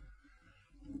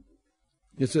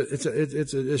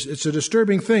 It's a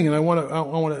disturbing thing, and I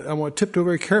want to tiptoe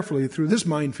very carefully through this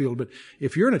minefield. But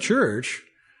if you're in a church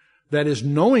that is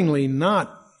knowingly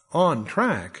not on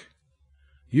track,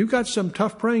 you've got some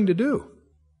tough praying to do.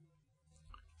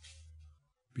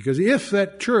 Because if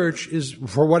that church is,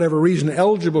 for whatever reason,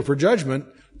 eligible for judgment,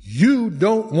 you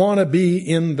don't want to be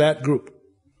in that group.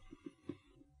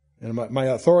 And my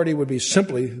authority would be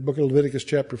simply the Book of Leviticus,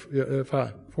 chapter 4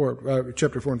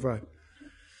 and 5.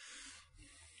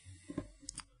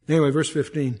 Anyway, verse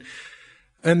 15.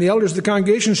 And the elders of the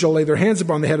congregation shall lay their hands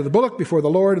upon the head of the bullock before the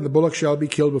Lord, and the bullock shall be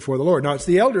killed before the Lord. Now, it's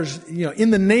the elders,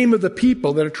 in the name of the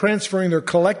people, that are transferring their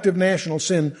collective national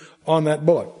sin on that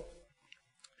bullock.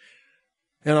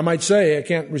 And I might say, I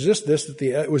can't resist this, that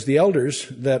it was the elders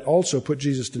that also put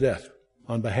Jesus to death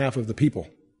on behalf of the people.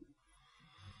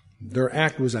 Their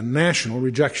act was a national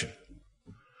rejection.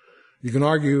 You can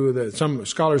argue that some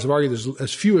scholars have argued that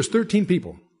as few as 13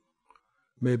 people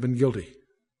may have been guilty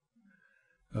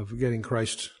of getting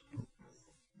Christ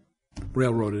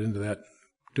railroaded into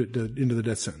the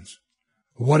death sentence.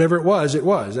 Whatever it was. It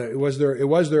was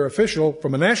their official,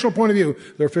 from a national point of view,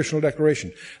 their official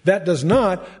declaration. That does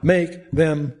not make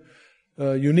them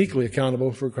uniquely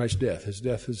accountable for Christ's death. His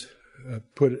death is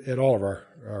put at all of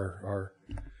our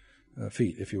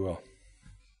feet, if you will.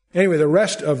 Anyway, the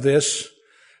rest of this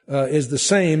is the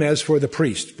same as for the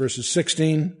priest. Verses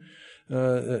 16,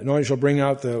 anointing shall bring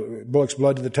out the bullock's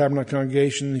blood to the tabernacle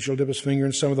congregation. He shall dip his finger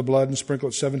in some of the blood and sprinkle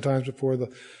it 7 times before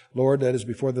the Lord, that is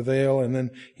before the veil. And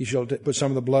then he shall put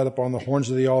some of the blood upon the horns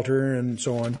of the altar, and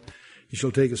so on. He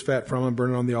shall take his fat from him,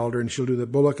 burn it on the altar, and he shall do the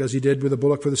bullock as he did with the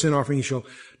bullock for the sin offering. He shall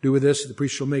do with this. The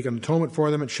priest shall make an atonement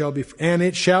for them. It shall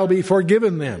be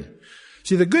forgiven them.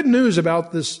 See, the good news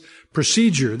about this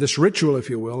procedure, this ritual, if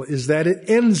you will, is that it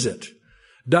ends it.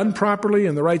 Done properly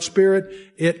in the right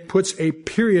spirit, it puts a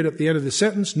period at the end of the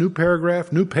sentence, new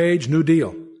paragraph, new page, new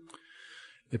deal.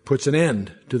 It puts an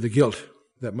end to the guilt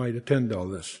that might attend all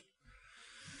this.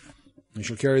 You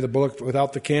shall carry the bullock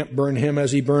without the camp, burn him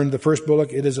as he burned the first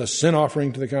bullock. It is a sin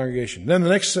offering to the congregation. Then the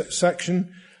next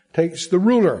section takes the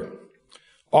ruler.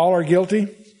 All are guilty,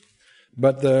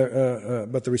 but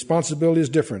the responsibility is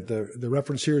different. The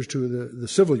reference here is to the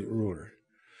civil ruler.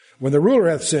 When the ruler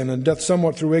hath sinned and doth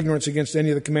somewhat through ignorance against any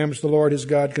of the commandments of the Lord his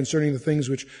God concerning the things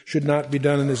which should not be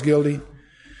done and is guilty.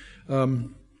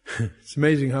 It's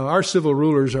amazing how our civil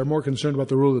rulers are more concerned about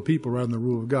the rule of the people rather than the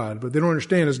rule of God. But they don't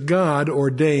understand is God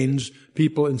ordains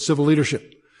people in civil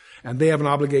leadership. And they have an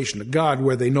obligation to God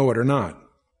whether they know it or not.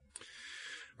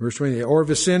 Verse 20, or if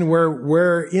a sin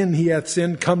wherein he hath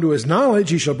sinned come to his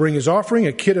knowledge, he shall bring his offering,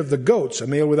 a kid of the goats, a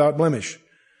male without blemish.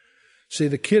 See,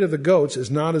 the kid of the goats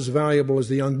is not as valuable as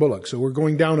the young bullock, so we're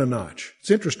going down a notch. It's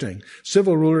interesting.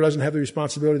 Civil ruler doesn't have the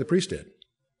responsibility the priest did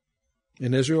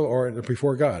in Israel or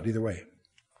before God, either way.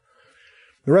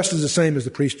 The rest is the same as the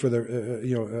priest for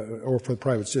or for the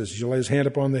private citizen. He'll lay his hand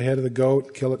upon the head of the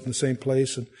goat, kill it in the same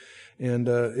place, and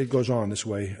it goes on this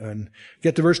way. And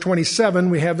get to verse 27,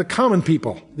 we have the common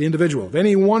people, the individual. If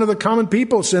any one of the common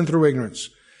people sin through ignorance,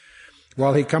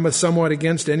 while he cometh somewhat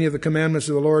against any of the commandments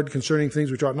of the Lord concerning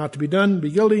things which ought not to be done, be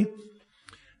guilty.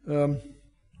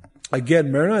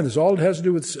 Again, bear in mind, this all has to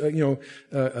do with,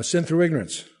 a sin through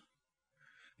ignorance.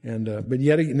 But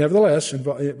yet, nevertheless,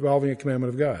 involving a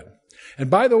commandment of God. And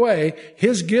by the way,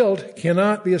 his guilt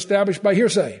cannot be established by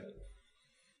hearsay.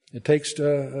 It takes,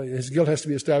 his guilt has to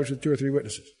be established with 2 or 3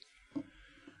 witnesses.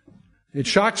 It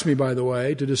shocks me, by the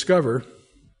way, to discover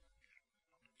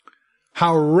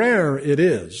how rare it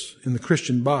is in the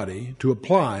Christian body to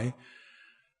apply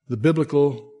the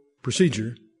biblical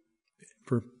procedure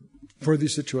for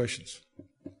these situations.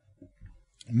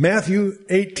 Matthew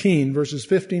 18, verses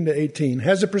 15 to 18,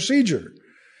 has a procedure.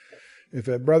 If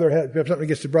you have something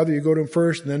against a brother, you go to him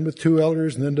first, and then with 2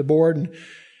 elders, and then to board,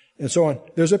 and so on.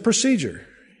 There's a procedure.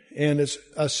 And it's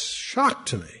a shock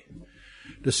to me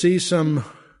to see some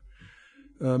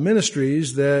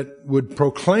ministries that would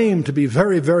proclaim to be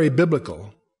very, very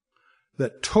biblical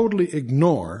that totally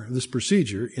ignore this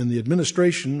procedure in the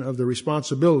administration of the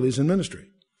responsibilities in ministry.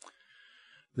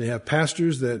 They have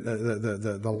pastors that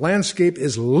the landscape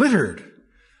is littered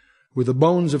with the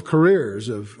bones of careers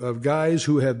of guys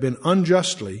who have been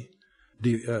unjustly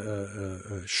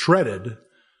shredded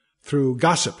through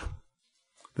gossip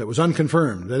that was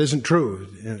unconfirmed, that isn't true.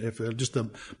 If just a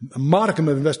modicum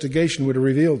of investigation would have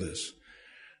revealed this.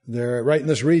 They're right in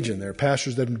this region. There are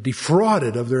pastors that have been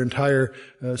defrauded of their entire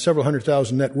several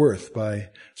 $100,000 net worth by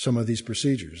some of these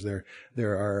procedures. There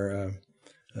are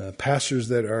pastors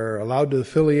that are allowed to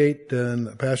affiliate,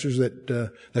 and pastors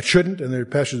that shouldn't, and there are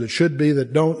pastors that should be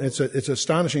that don't. It's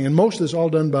astonishing, and most of this all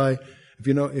done by If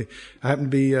you know, I happen to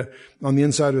be on the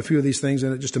inside of a few of these things,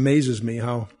 and it just amazes me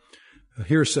how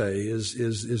hearsay is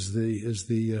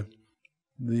the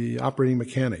operating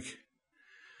mechanic.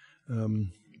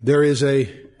 There is a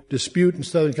dispute in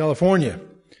Southern California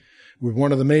with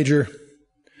one of the major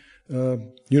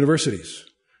universities.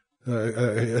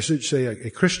 I should say a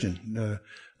Christian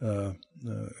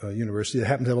university that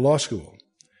happens to have a law school,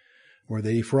 where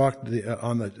they defrauded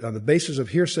on the basis of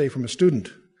hearsay from a student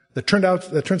that turns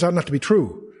out not to be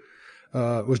true,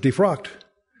 was defrocked,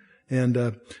 and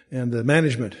the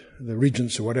management, the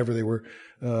regents or whatever they were,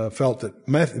 felt that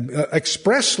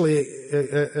expressly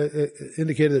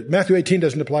indicated that Matthew 18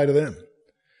 doesn't apply to them,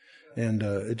 and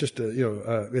it just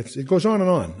it goes on,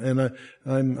 and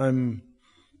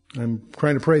I'm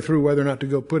trying to pray through whether or not to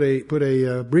go put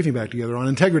a briefing back together on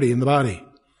integrity in the body,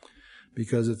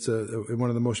 because it's one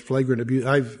of the most flagrant abuse.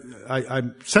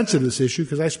 I'm sensitive to this issue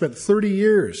because I spent 30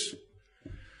 years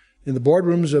in the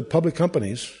boardrooms of public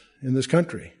companies in this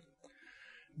country.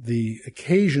 The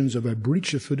occasions of a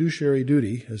breach of fiduciary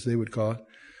duty, as they would call it,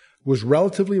 was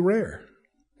relatively rare.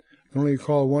 I can only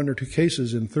recall one or two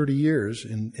cases in 30 years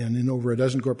and in over a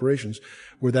dozen corporations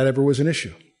where that ever was an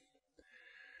issue.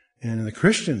 And in the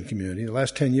Christian community, the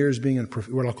last 10 years being in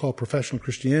what I'll call professional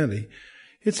Christianity,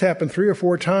 it's happened 3 or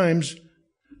 4 times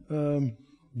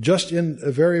just in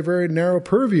a very, very narrow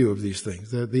purview of these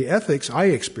things. The ethics I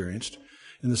experienced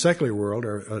in the secular world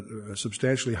are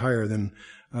substantially higher than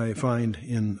I find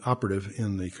operative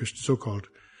in the so-called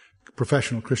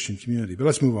professional Christian community. But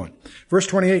let's move on. Verse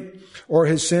 28, or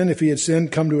his sin, if he had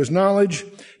sinned, come to his knowledge,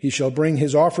 he shall bring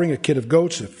his offering, a kid of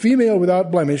goats, a female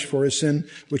without blemish for his sin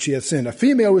which he hath sinned. A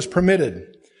female was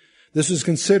permitted. This is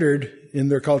considered in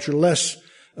their culture less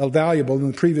valuable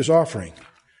than the previous offering.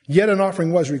 Yet an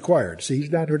offering was required. See,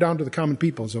 we're down to the common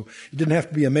people, so it didn't have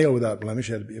to be a male without blemish.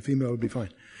 It had to be a female would be fine.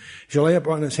 He shall lay up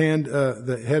on his hand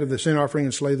the head of the sin offering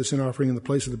and slay the sin offering in the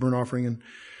place of the burnt offering, and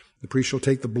the priest shall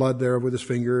take the blood thereof with his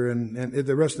finger, and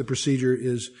the rest of the procedure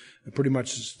is pretty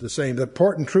much the same. The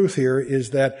important truth here is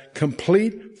that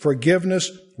complete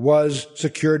forgiveness was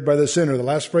secured by the sinner. The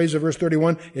last phrase of verse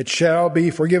 31, it shall be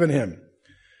forgiven him.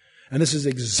 And this is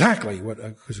exactly what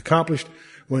was accomplished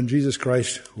when Jesus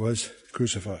Christ was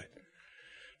crucified.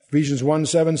 Ephesians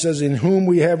 1:7 says, in whom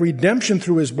we have redemption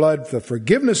through his blood, the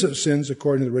forgiveness of sins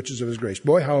according to the riches of his grace.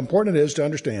 Boy, how important it is to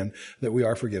understand that we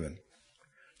are forgiven.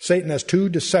 Satan has 2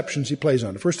 deceptions he plays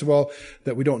on. First of all,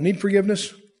 that we don't need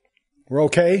forgiveness. We're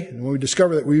okay. And when we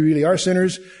discover that we really are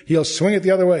sinners, he'll swing it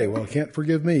the other way. Well, he can't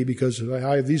forgive me because I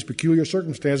have these peculiar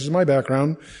circumstances in my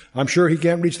background. I'm sure he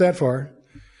can't reach that far.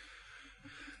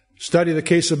 Study the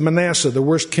case of Manasseh, the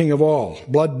worst king of all.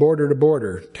 Blood border to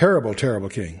border. Terrible, terrible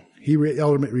king. He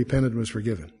ultimately repented and was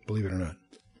forgiven, believe it or not.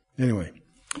 Anyway.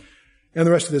 And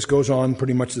the rest of this goes on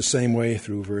pretty much the same way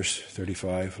through verse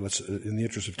 35. In the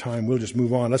interest of time, we'll just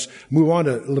move on. Let's move on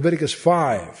to Leviticus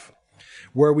 5,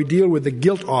 where we deal with the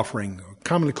guilt offering,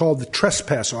 commonly called the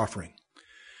trespass offering.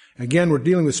 Again, we're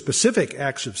dealing with specific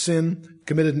acts of sin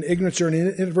committed in ignorance or in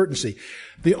inadvertency.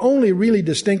 The only really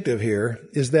distinctive here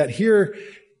is that here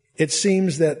it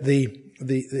seems that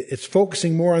it's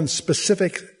focusing more on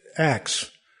specific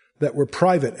acts that were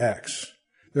private acts.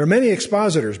 There are many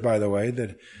expositors, by the way,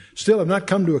 that still have not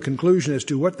come to a conclusion as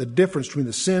to what the difference between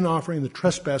the sin offering and the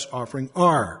trespass offering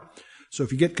are. So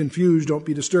if you get confused, don't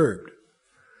be disturbed.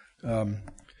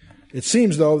 It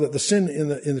seems, though, that the sin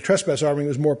in the trespass offering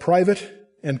was more private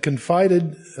and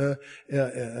confined to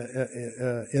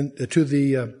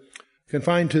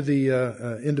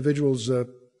the individual's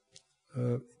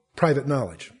private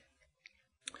knowledge.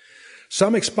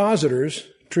 Some expositors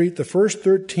treat the first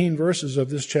 13 verses of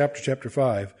this chapter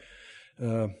 5,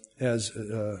 as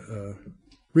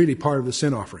really part of the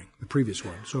sin offering, the previous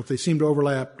one. So if they seem to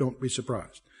overlap, don't be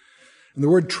surprised. And the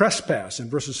word trespass in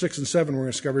verses 6 and 7 we're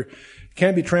going to discover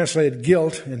can be translated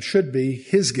guilt and should be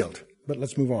his guilt. But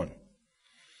let's move on.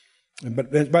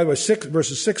 But by the way,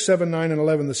 verses 6, 7, 9, and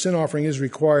 11, the sin offering is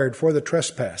required for the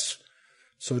trespass.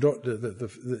 So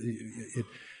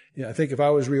I think if I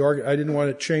was I didn't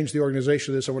want to change the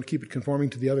organization of this. I want to keep it conforming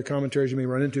to the other commentaries you may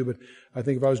run into. But I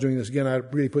think if I was doing this again,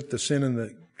 I'd really put the sin and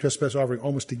the trespass offering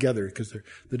almost together because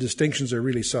the distinctions are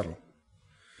really subtle.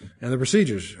 And the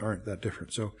procedures aren't that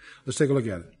different. So let's take a look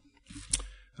at it.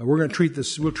 We're going to treat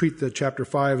this, we'll treat the chapter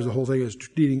 5 as the whole thing as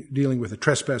dealing with a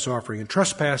trespass offering. And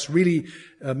trespass really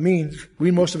means,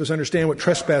 most of us understand what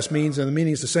trespass means, and the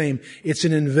meaning is the same. It's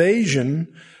an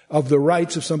invasion of the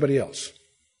rights of somebody else.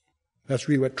 That's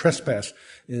really what trespass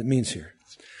means here.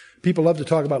 People love to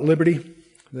talk about liberty.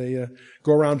 They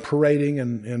go around parading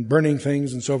and burning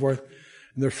things and so forth.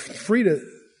 And they're free to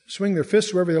swing their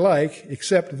fists wherever they like,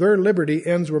 except their liberty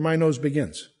ends where my nose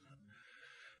begins.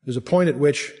 There's a point at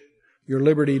which your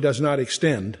liberty does not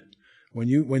extend. When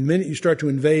the minute you start to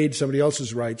invade somebody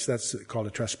else's rights, that's called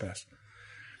a trespass.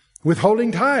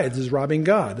 Withholding tithes is robbing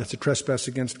God. That's a trespass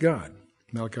against God.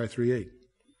 Malachi 3:8.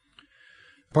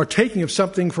 Partaking of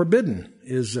something forbidden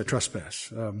is a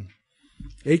trespass.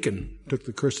 Achan took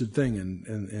the cursed thing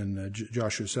in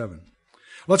Joshua 7.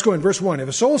 Let's go in verse 1. If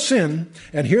a soul sin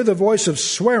and hear the voice of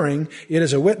swearing, it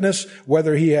is a witness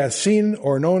whether he hath seen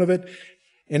or known of it.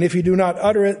 And if he do not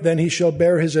utter it, then he shall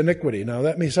bear his iniquity. Now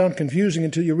that may sound confusing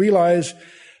until you realize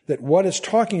that what it's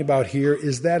talking about here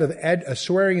is that of a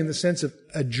swearing in the sense of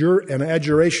an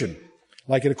adjuration,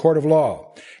 like in a court of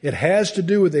law. It has to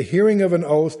do with the hearing of an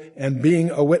oath and being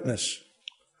a witness.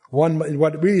 What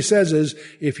it really says is,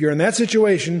 if you're in that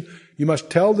situation, you must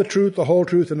tell the truth, the whole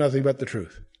truth, and nothing but the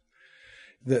truth.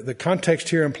 The context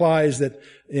here implies that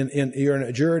you're an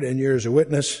adjured and you're as a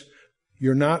witness,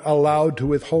 you're not allowed to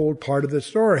withhold part of the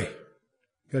story.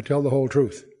 You've got to tell the whole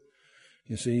truth.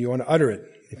 You see, you want to utter it.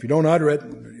 If you don't utter it,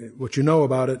 what you know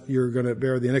about it, you're going to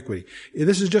bear the iniquity.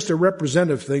 This is just a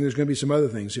representative thing. There's going to be some other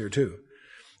things here too.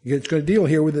 It's going to deal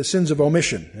here with the sins of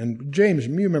omission. And James,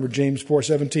 you remember James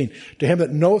 4:17. To him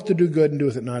that knoweth to do good and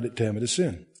doeth it not, to him it is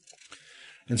sin.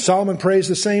 And Solomon prays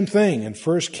the same thing in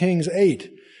 1 Kings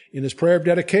 8. In his prayer of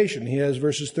dedication, he has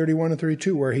verses 31 and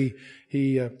 32 where he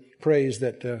prays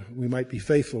that we might be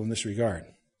faithful in this regard.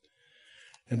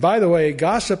 And by the way,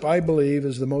 gossip, I believe,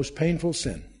 is the most painful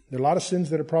sin. There are a lot of sins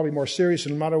that are probably more serious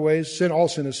in a lot of ways. All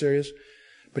sin is serious.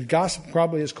 But gossip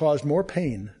probably has caused more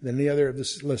pain than any other of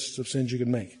the lists of sins you can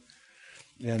make.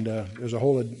 And there's a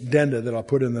whole addenda that I'll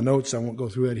put in the notes. I won't go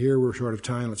through that here. We're short of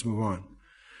time. Let's move on.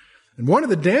 And one of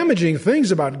the damaging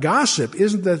things about gossip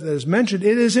isn't that, as mentioned,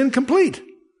 it is incomplete.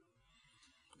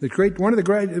 One of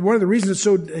the reasons it's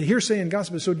so hearsay and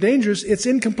gossip is so dangerous, it's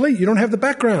incomplete. You don't have the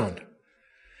background.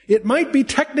 It might be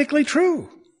technically true.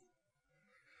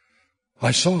 I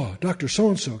saw Dr.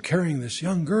 So-and-so carrying this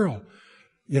young girl,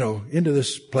 into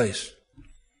this place.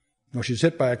 She's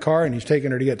hit by a car and he's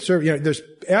taken her to get served. There's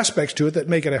aspects to it that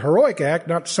make it a heroic act,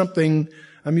 not something,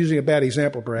 I'm using a bad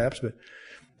example perhaps, but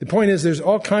the point is there's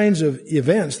all kinds of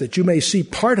events that you may see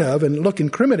part of and look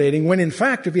incriminating when in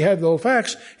fact, if you have the whole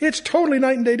facts, it's totally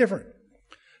night and day different.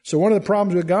 So one of the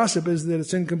problems with gossip is that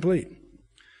it's incomplete.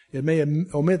 It may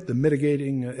omit the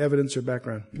mitigating evidence or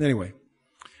background. Anyway,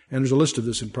 and there's a list of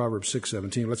this in Proverbs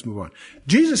 6:17. Let's move on.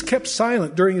 Jesus kept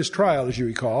silent during his trial, as you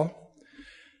recall,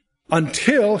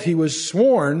 until he was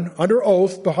sworn under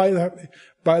oath by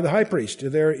the high priest.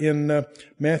 There in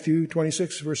Matthew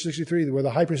 26, verse 63, where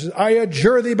the high priest says, I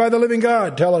adjure thee by the living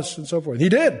God, tell us, and so forth. He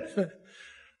did.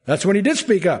 That's when he did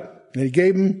speak up. And he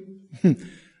gave him,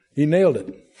 he nailed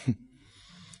it.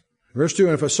 Verse 2,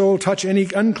 and if a soul touch any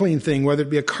unclean thing, whether it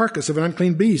be a carcass of an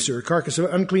unclean beast, or a carcass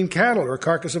of unclean cattle, or a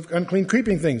carcass of unclean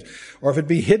creeping things, or if it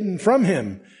be hidden from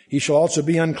him, he shall also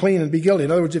be unclean and be guilty.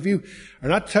 In other words, if you are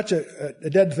not to touch a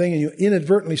dead thing and you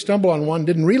inadvertently stumble on one,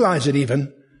 didn't realize it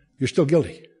even, you're still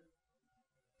guilty.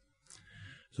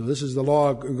 So this is the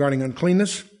law regarding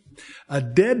uncleanness. A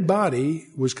dead body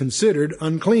was considered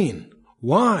unclean.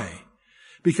 Why?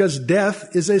 Because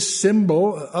death is a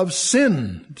symbol of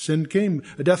sin.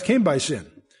 Death came by sin.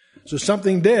 So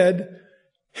something dead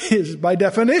is by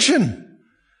definition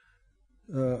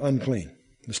unclean.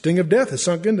 The sting of death has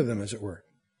sunk into them, as it were.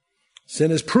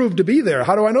 Sin is proved to be there.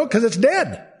 How do I know? Because it's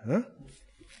dead. Huh?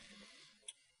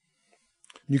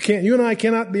 You and I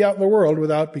cannot be out in the world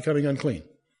without becoming unclean.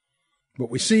 What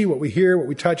we see, what we hear, what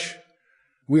we touch,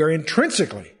 we are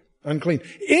intrinsically unclean,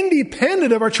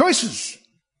 independent of our choices.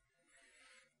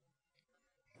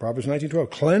 Proverbs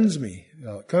 19:12,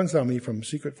 cleanse thou me from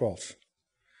secret faults.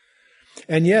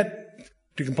 And yet,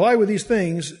 to comply with these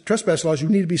things, trespass laws, you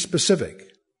need to be specific.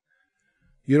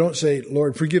 You don't say,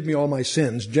 Lord, forgive me all my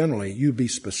sins. Generally, you be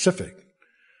specific.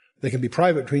 They can be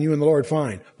private between you and the Lord,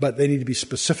 fine, but they need to be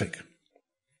specific.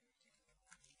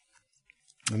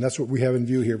 And that's what we have in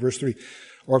view here. Verse 3.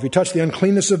 Or if you touch the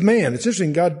uncleanness of man. It's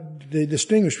interesting, God, they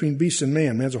distinguish between beasts and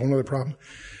man. Man's a whole other problem.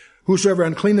 Whosoever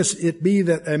uncleanness it be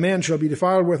that a man shall be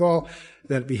defiled withal,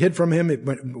 that it be hid from him,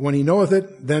 when he knoweth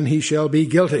it, then he shall be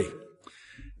guilty.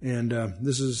 And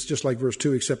this is just like verse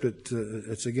 2, except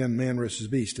it's again man versus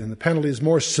beast. And the penalty is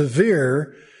more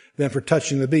severe than for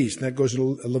touching the beast. And that goes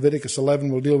to Leviticus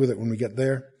 11. We'll deal with it when we get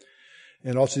there.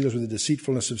 And also deals with the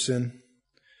deceitfulness of sin.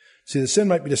 See, the sin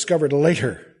might be discovered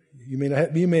later. You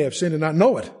may have sinned and not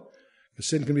know it. Because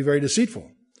sin can be very deceitful.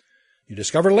 You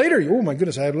discover later, oh my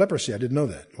goodness, I have leprosy. I didn't know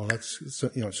that. Well,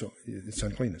 so it's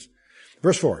uncleanness.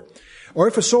 Verse 4. Or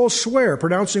if a soul swear,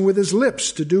 pronouncing with his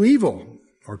lips to do evil,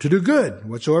 or to do good,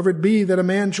 whatsoever it be that a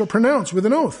man shall pronounce with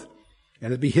an oath,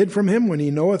 and it be hid from him when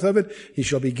he knoweth of it, he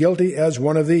shall be guilty as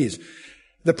one of these.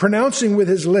 The pronouncing with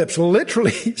his lips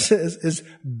literally says is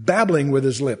babbling with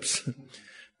his lips.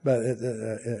 But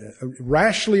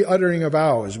rashly uttering a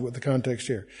vow is what the context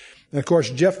here. And of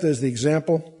course, Jephthah is the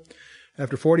example.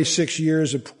 After 46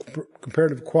 years of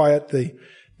comparative quiet, the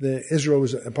Israel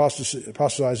was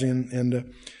apostatizing,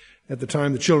 and at the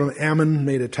time the children of Ammon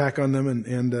made attack on them,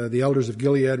 and the elders of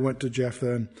Gilead went to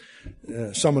Jephthah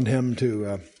and summoned him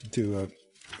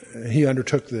he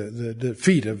undertook the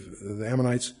defeat of the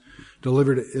Ammonites,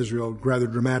 delivered Israel rather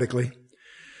dramatically.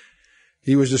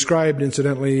 He was described,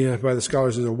 incidentally, by the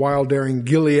scholars as a wild, daring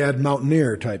Gilead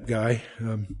mountaineer type guy,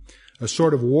 a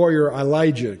sort of warrior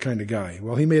Elijah kind of guy.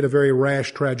 Well, he made a very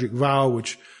rash, tragic vow,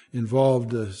 which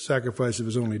involved the sacrifice of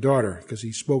his only daughter, because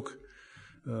he spoke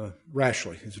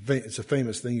rashly. It's a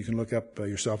famous thing. You can look up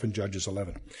yourself in Judges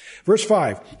 11. Verse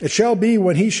 5, it shall be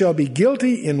when he shall be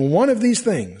guilty in one of these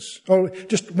things. Oh,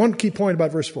 just one key point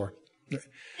about verse 4.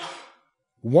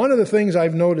 One of the things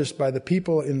I've noticed by the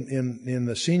people in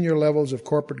the senior levels of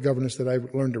corporate governance that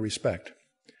I've learned to respect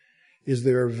is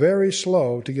they're very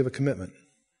slow to give a commitment.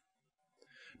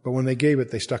 But when they gave it,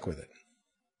 they stuck with it.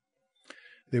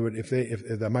 They would, if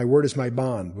my word is my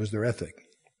bond was their ethic.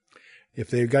 If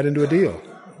they got into a deal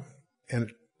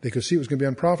and they could see it was going to be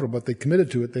unprofitable, but they committed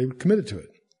to it, they committed to it.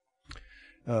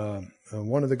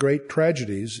 One of the great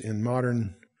tragedies in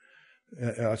modern,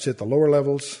 I'd say at the lower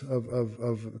levels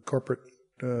of corporate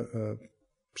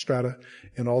strata,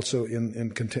 and also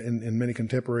in many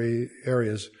contemporary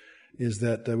areas, is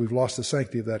that we've lost the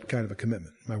sanctity of that kind of a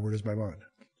commitment. My word is my bond.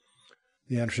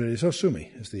 The answer is, oh, sue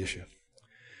me, is the issue.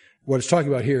 What it's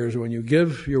talking about here is when you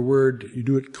give your word, you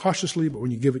do it cautiously, but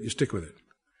when you give it, you stick with it.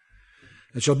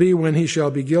 It shall be when he shall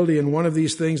be guilty in one of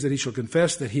these things that he shall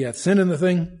confess that he hath sinned in the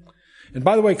thing. And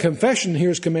by the way, confession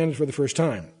here is commanded for the first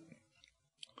time.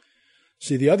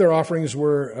 See, the other offerings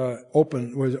were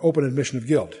open admission of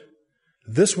guilt.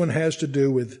 This one has to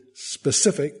do with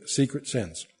specific secret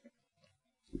sins.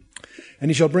 And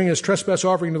he shall bring his trespass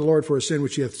offering to the Lord for a sin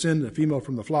which he hath sinned, a female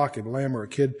from the flock, a lamb or a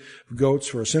kid of goats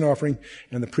for a sin offering,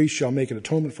 and the priest shall make an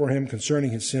atonement for him concerning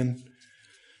his sin.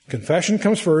 Confession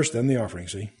comes first, then the offering,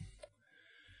 see?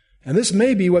 And this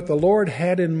may be what the Lord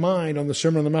had in mind on the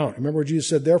Sermon on the Mount. Remember what Jesus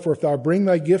said, therefore, if thou bring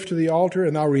thy gift to the altar,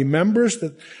 and thou rememberest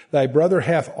that thy brother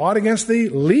hath aught against thee,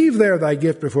 leave there thy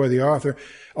gift before the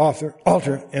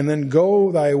altar, and then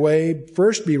go thy way.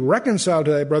 First be reconciled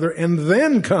to thy brother, and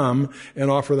then come and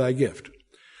offer thy gift.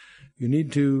 You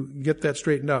need to get that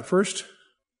straightened out first,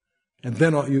 and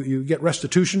then you get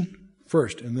restitution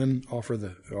first, and then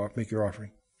make your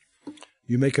offering.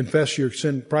 You may confess your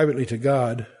sin privately to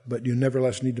God, but you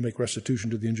nevertheless need to make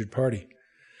restitution to the injured party.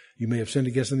 You may have sinned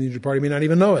against them, the injured party may not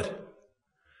even know it.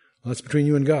 Well, that's between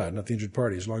you and God, not the injured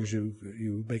party, as long as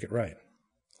you make it right.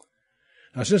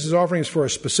 Now, since this offering is for a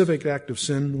specific act of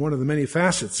sin, one of the many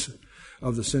facets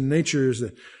of the sin nature is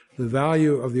that the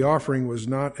value of the offering was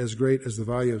not as great as the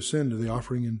value of sin to the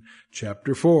offering in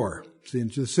chapter 4. See,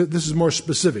 this is more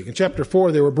specific. In chapter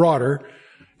 4, they were broader.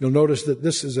 You'll notice that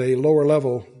this is a lower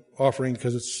level offering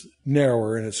because it's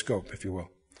narrower in its scope, if you will.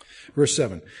 Verse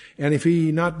 7, and if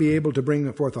he not be able to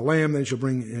bring forth a lamb, then he shall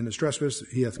bring in his trespass.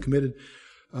 He hath committed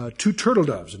 2 turtle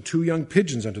doves and 2 young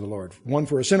pigeons unto the Lord, one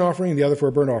for a sin offering and the other for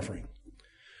a burnt offering.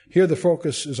 Here the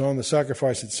focus is on the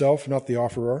sacrifice itself, not the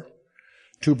offerer.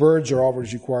 2 birds are offered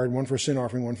as required, one for a sin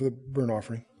offering, one for the burnt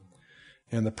offering.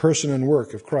 And the person and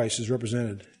work of Christ is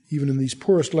represented even in these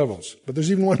poorest levels. But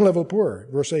there's even one level poorer.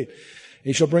 Verse 8,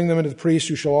 he shall bring them into the priest,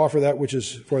 who shall offer that which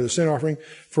is for the sin offering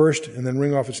first, and then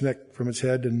wring off its neck from its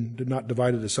head, and did not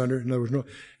divide it asunder. In other words,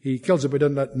 he kills it,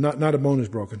 but not a bone is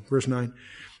broken. Verse 9,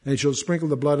 and he shall sprinkle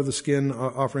the blood of the skin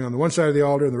offering on the one side of the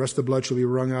altar, and the rest of the blood shall be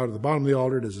wrung out at the bottom of the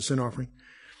altar as a sin offering.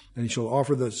 And he shall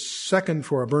offer the second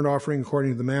for a burnt offering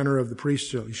according to the manner of the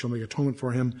priest. He shall make atonement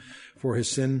for him for his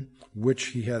sin, which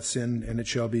he hath sinned, and it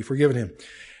shall be forgiven him.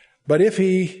 But if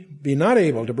he be not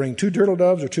able to bring 2 turtle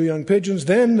doves or 2 young pigeons,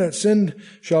 then that sinned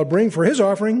shall bring for his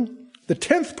offering the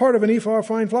 10th part of an ephah of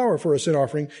fine flour for a sin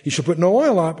offering. He shall put no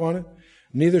oil upon it,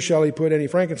 neither shall he put any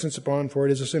frankincense upon, for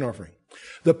it is a sin offering.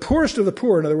 The poorest of the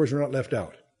poor, in other words, were not left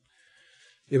out.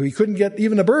 If he couldn't get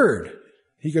even a bird,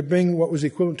 he could bring what was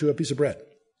equivalent to a piece of bread,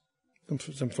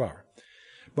 some flour.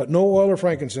 But no oil or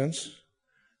frankincense.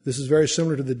 This is very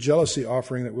similar to the jealousy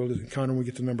offering that we'll encounter when we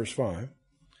get to Numbers 5.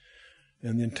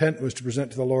 And the intent was to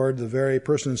present to the Lord the very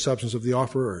person and substance of the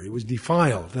offerer. It was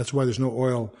defiled. That's why there's no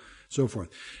oil, so forth.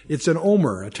 It's an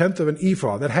omer, 1/10 of an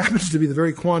ephah. That happens to be the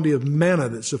very quantity of manna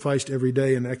that sufficed every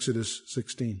day in Exodus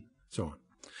 16, so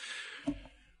on.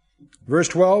 Verse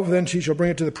 12, then she shall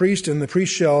bring it to the priest, and the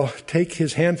priest shall take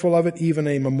his handful of it, even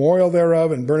a memorial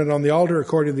thereof, and burn it on the altar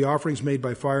according to the offerings made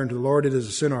by fire unto the Lord. It is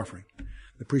a sin offering.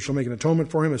 The priest shall make an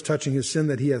atonement for him as touching his sin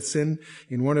that he hath sinned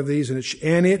in one of these,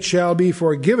 and it shall be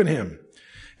forgiven him.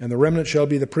 And the remnant shall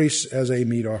be the priest's as a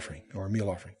meat offering, or a meal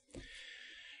offering.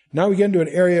 Now we get into an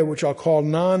area which I'll call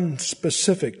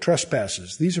non-specific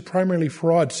trespasses. These are primarily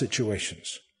fraud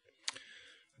situations.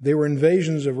 They were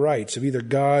invasions of rights of either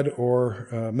God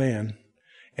or man,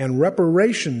 and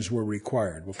reparations were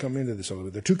required. We'll come into this a little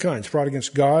bit. There are two kinds: fraud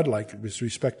against God, like with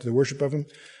respect to the worship of him,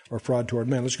 or fraud toward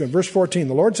man. Let's go to verse 14.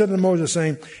 The Lord said unto Moses,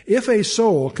 saying, if a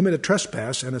soul commit a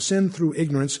trespass and a sin through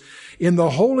ignorance in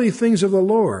the holy things of the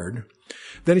Lord,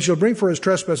 then he shall bring for his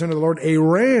trespass unto the Lord a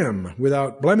ram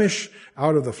without blemish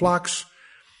out of the flocks,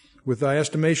 with thy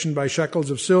estimation by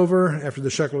shekels of silver, after the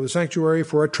shekel of the sanctuary,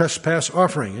 for a trespass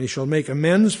offering. And he shall make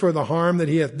amends for the harm that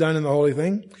he hath done in the holy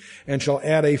thing, and shall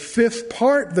add a fifth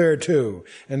part thereto,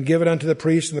 and give it unto the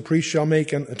priest, and the priest shall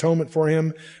make an atonement for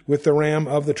him with the ram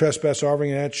of the trespass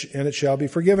offering, and it shall be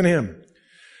forgiven him.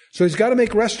 So he's got to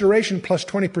make restoration plus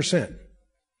 20%.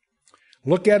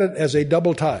 Look at it as a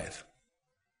double tithe.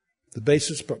 The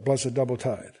basis plus a double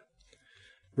tithe.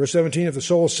 Verse 17, if the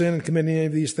soul sin and commit any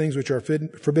of these things which are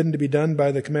forbidden to be done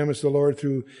by the commandments of the Lord,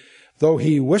 though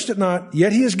he wist it not,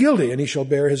 yet he is guilty, and he shall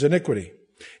bear his iniquity.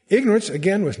 Ignorance,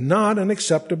 again, was not an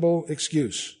acceptable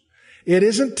excuse. It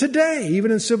isn't today, even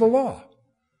in civil law.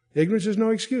 Ignorance is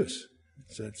no excuse.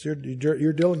 It's your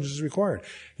diligence is required.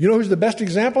 You know who's the best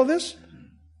example of this?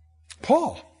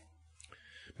 Paul.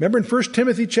 Remember in 1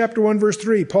 Timothy chapter 1, verse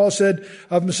 3, Paul said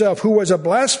of himself, who was a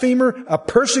blasphemer, a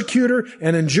persecutor,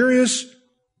 and injurious,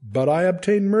 but I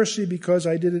obtained mercy because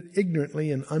I did it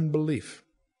ignorantly in unbelief.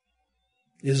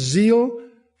 His zeal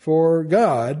for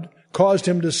God caused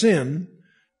him to sin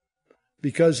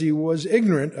because he was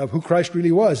ignorant of who Christ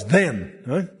really was then.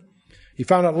 Huh? He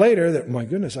found out later that, my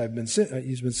goodness,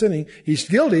 he's been sinning. He's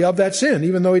guilty of that sin,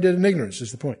 even though he did it in ignorance,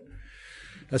 is the point.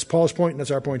 That's Paul's point, and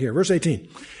that's our point here. Verse 18.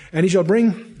 And he shall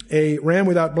bring a ram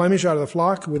without blemish out of the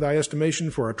flock with thy estimation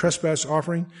for a trespass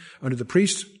offering unto the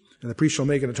priest. And the priest shall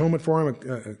make an atonement for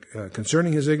him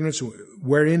concerning his ignorance,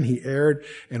 wherein he erred,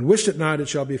 and wist it not, it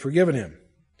shall be forgiven him.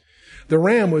 The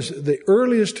ram was the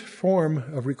earliest form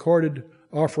of recorded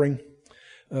offering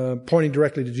pointing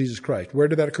directly to Jesus Christ. Where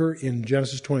did that occur? In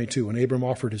Genesis 22. When Abram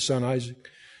offered his son Isaac,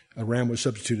 a ram was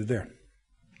substituted there.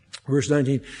 Verse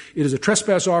 19, it is a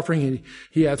trespass offering.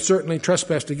 He hath certainly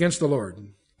trespassed against the Lord.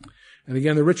 And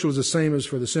again, the ritual is the same as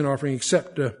for the sin offering,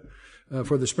 except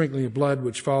for the sprinkling of blood,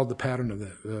 which followed the pattern of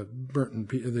the burnt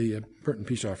and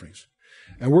peace offerings.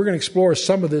 And we're going to explore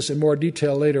some of this in more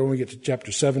detail later when we get to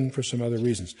chapter 7 for some other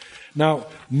reasons. Now,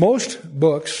 most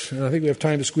books, and I think we have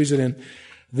time to squeeze it in,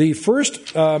 the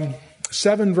first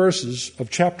 7 verses of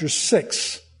chapter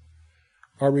 6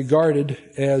 are regarded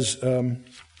as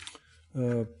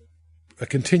a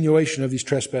continuation of these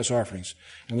trespass offerings.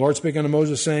 And the Lord spake unto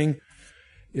Moses, saying,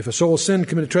 if a soul sin,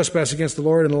 commit a trespass against the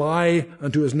Lord, and lie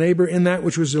unto his neighbor in that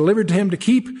which was delivered to him to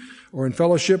keep, or in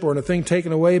fellowship, or in a thing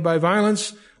taken away by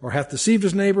violence, or hath deceived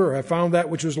his neighbor, or hath found that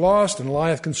which was lost, and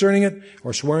lieth concerning it,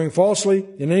 or swearing falsely,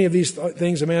 in any of these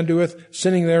things a man doeth,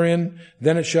 sinning therein,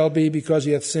 then it shall be, because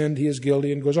he hath sinned, he is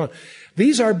guilty, and goes on.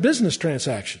 These are business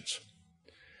transactions.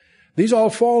 These all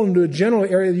fall into a general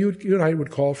area that you and I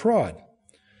would call fraud.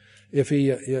 If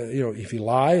he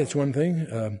lie, it's one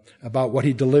thing about what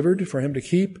he delivered for him to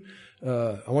keep.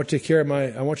 I want you to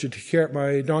take care of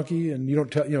my donkey, and you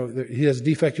don't tell. He has a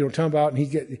defect you don't tell him about,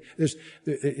 and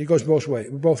it goes both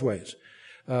ways.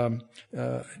 In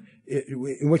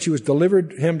which he was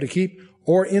delivered him to keep,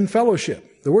 or in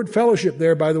fellowship. The word fellowship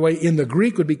there, by the way, in the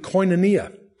Greek would be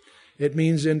koinonia. It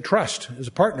means in trust as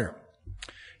a partner,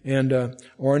 and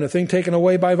or in a thing taken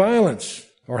away by violence,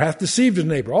 or hath deceived his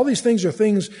neighbor. All these things are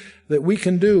things that we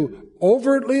can do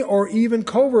overtly or even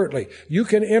covertly. You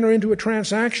can enter into a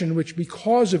transaction which,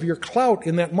 because of your clout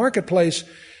in that marketplace,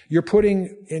 you're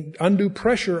putting undue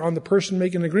pressure on the person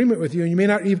making an agreement with you, and you may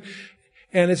not even,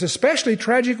 and it's especially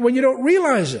tragic when you don't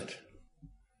realize it.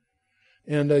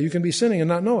 And you can be sinning and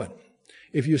not know it.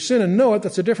 If you sin and know it,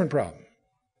 that's a different problem.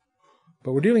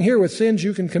 But we're dealing here with sins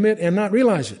you can commit and not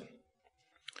realize it,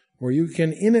 where you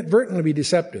can inadvertently be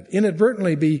deceptive,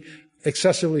 inadvertently be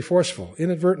excessively forceful,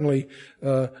 inadvertently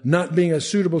not being a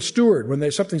suitable steward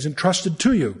when something's entrusted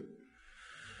to you.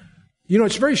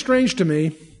 It's very strange to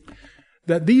me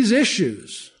that these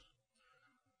issues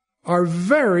are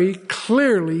very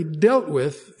clearly dealt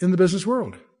with in the business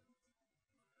world.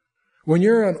 When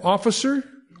you're an officer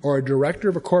or a director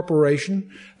of a corporation,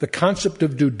 the concept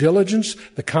of due diligence,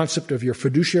 the concept of your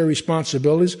fiduciary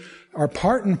responsibilities are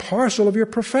part and parcel of your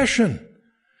profession.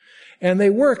 And they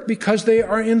work because they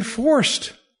are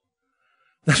enforced.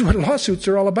 That's what lawsuits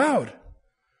are all about.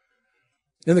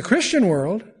 In the Christian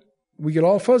world, we get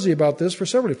all fuzzy about this for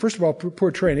several reasons. First of all,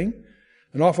 poor training.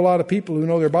 An awful lot of people who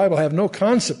know their Bible have no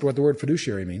concept of what the word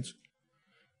fiduciary means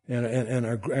and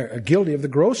are guilty of the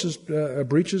grossest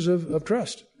breaches of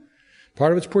trust.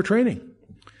 Part of it's poor training.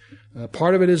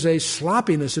 Part of it is a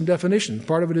sloppiness in definition.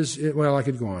 Part of it is, well, I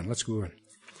could go on. Let's go on.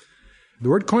 The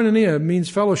word koinonia means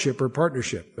fellowship or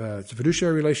partnership. It's a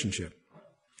fiduciary relationship,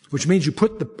 which means you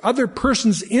put the other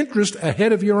person's interest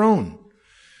ahead of your own.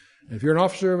 If you're an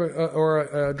officer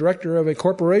or a director of a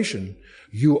corporation,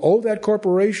 you owe that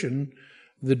corporation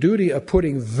the duty of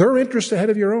putting their interest ahead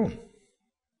of your own.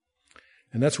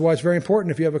 And that's why it's very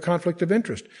important if you have a conflict of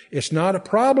interest. It's not a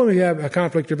problem if you have a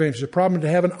conflict of interest. It's a problem to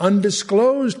have an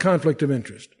undisclosed conflict of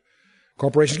interest.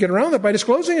 Corporations get around that by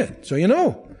disclosing it, so you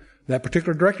know. That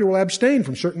particular director will abstain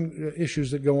from certain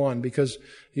issues that go on because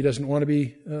he doesn't want to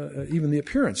be even the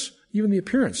appearance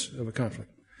of a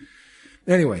conflict.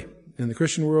 Anyway, in the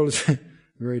Christian world, it's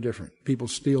very different. People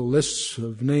steal lists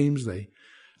of names. I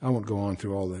won't go on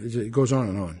through all that. It goes on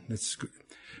and on.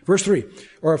 Verse 3,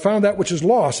 or have found that which is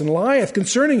lost and lieth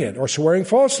concerning it, or swearing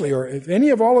falsely, or if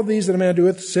any of all of these that a man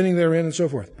doeth, sinning therein, and so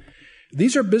forth.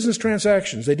 These are business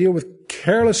transactions. They deal with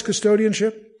careless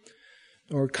custodianship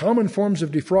or common forms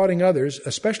of defrauding others,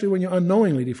 especially when you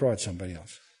unknowingly defraud somebody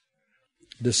else.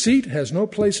 Deceit has no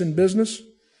place in business,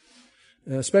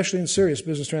 especially in serious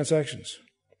business transactions.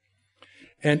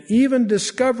 And even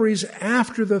discoveries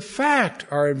after the fact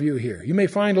are in view here. You may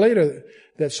find later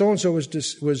that so-and-so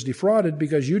was defrauded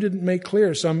because you didn't make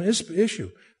clear some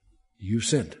issue. You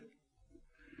sinned.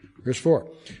 Verse 4,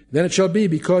 then it shall be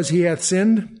because he hath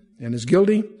sinned and is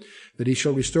guilty, that he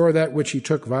shall restore that which he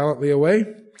took violently away,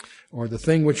 or the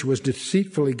thing which was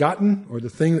deceitfully gotten, or the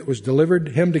thing that was delivered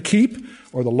him to keep,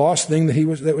 or the lost thing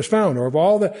that was found, or of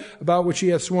all about which he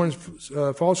hath sworn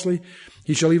falsely,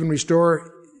 he shall even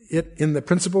restore it in the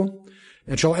principal,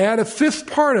 and shall add a fifth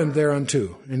part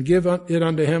thereunto, and give it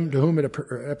unto him to whom it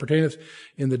appertaineth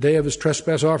in the day of his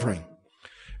trespass offering.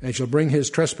 And he shall bring his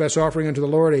trespass offering unto the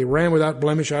Lord, a ram without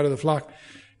blemish out of the flock,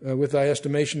 with thy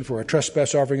estimation for a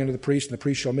trespass offering unto the priest, and the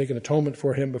priest shall make an atonement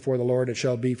for him before the Lord. It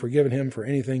shall be forgiven him for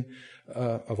anything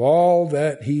of all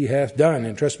that he hath done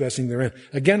in trespassing therein.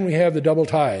 Again, we have the double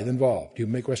tithe involved. You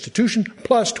make restitution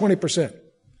plus 20%.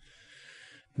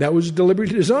 That was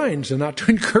deliberately designed, so not to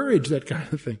encourage that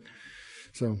kind of thing.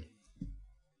 So,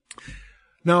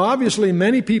 now obviously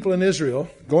many people in Israel,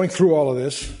 going through all of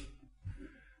this,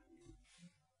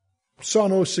 saw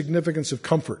no significance of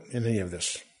comfort in any of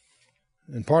this.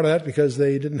 And part of that because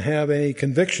they didn't have any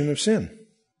conviction of sin.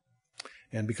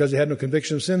 And because they had no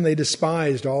conviction of sin, they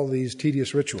despised all these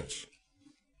tedious rituals.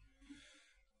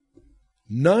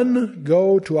 None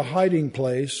go to a hiding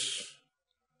place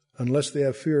unless they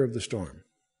have fear of the storm.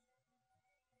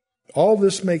 All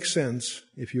this makes sense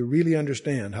if you really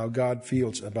understand how God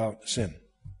feels about sin.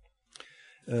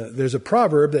 There's a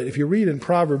proverb that if you read in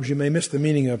Proverbs, you may miss the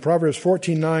meaning of. Proverbs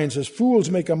 14:9 says, fools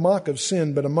make a mock of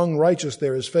sin, but among righteous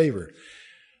there is favor.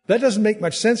 That doesn't make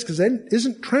much sense because it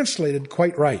isn't translated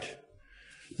quite right.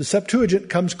 The Septuagint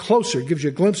comes closer, gives you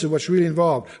a glimpse of what's really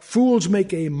involved. Fools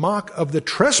make a mock of the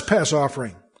trespass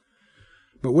offering,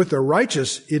 but with the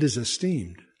righteous it is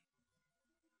esteemed.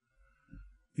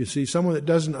 You see, someone that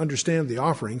doesn't understand the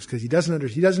offerings because he doesn't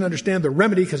understand the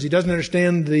remedy because he doesn't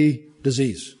understand the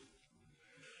disease.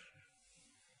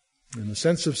 And the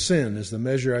sense of sin is the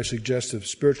measure, I suggest, of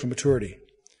spiritual maturity.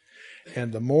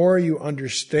 And the more you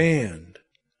understand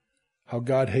how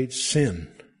God hates sin,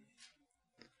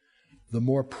 the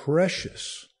more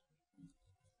precious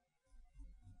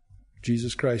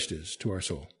Jesus Christ is to our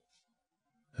soul.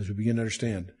 As we begin to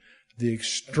understand the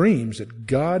extremes that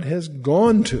God has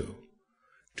gone to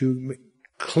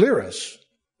clear us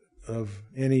of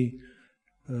any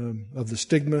of the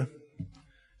stigma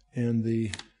and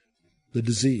the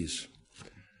disease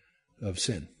of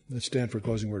sin. Let's stand for a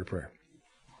closing word of prayer.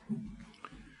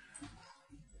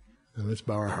 And let's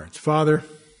bow our hearts. Father,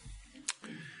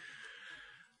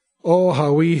 oh,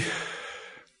 how we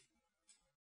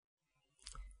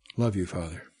love you,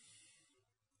 Father,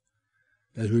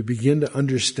 as we begin to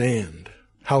understand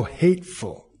how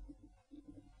hateful,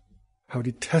 how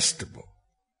detestable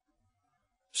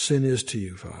sin is to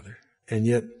you, Father, and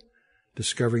yet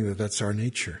discovering that that's our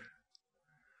nature,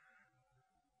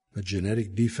 a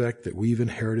genetic defect that we've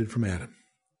inherited from Adam.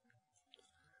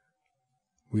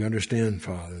 We understand,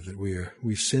 Father, that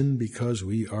we sin because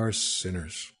we are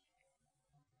sinners.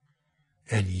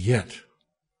 And yet,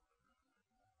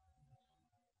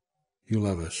 you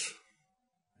love us.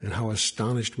 And how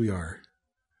astonished we are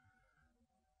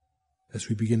as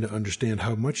we begin to understand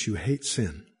how much you hate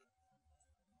sin,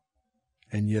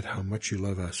 and yet how much you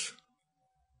love us.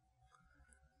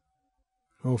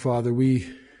 Oh, Father,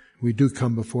 we do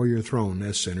come before your throne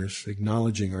as sinners,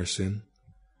 acknowledging our sin.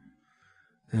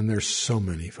 And there's so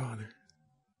many, Father.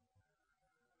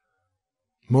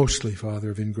 Mostly,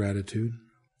 Father, of ingratitude,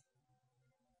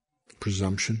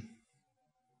 presumption,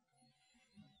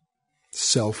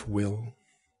 self-will.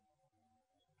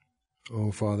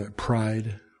 Oh, Father,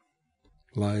 pride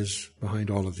lies behind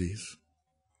all of these.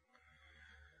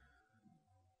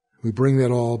 We bring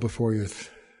that all before you,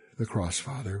 the cross,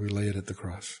 Father. We lay it at the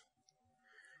cross.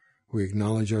 We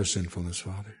acknowledge our sinfulness,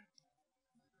 Father.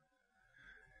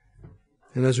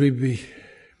 And as we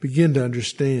begin to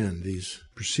understand these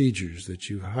procedures that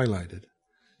you highlighted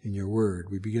in your word,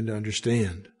 we begin to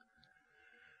understand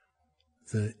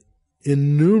the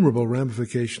innumerable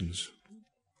ramifications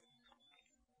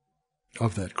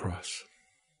of that cross.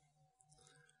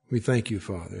 We thank you,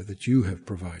 Father, that you have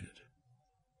provided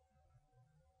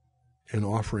an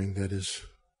offering that is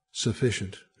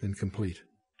sufficient and complete.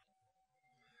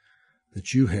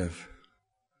 That you have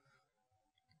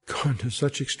gone to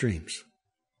such extremes.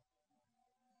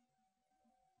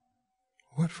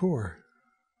 What for?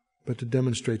 But to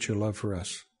demonstrate your love for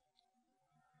us.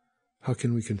 How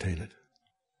can we contain it?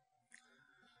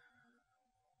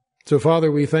 So,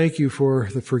 Father, we thank you for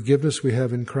the forgiveness we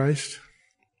have in Christ.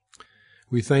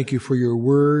 We thank you for your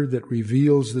word that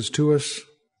reveals this to us.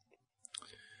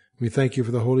 We thank you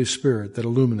for the Holy Spirit that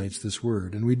illuminates this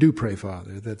word. And we do pray,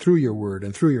 Father, that through your word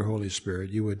and through your Holy Spirit,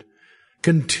 you would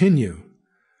continue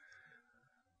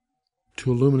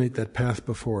to illuminate that path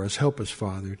before us. Help us,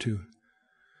 Father, to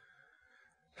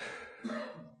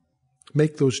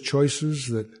make those choices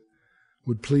that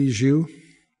would please you.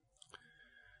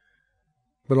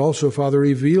 But also, Father,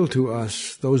 reveal to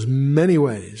us those many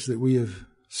ways that we have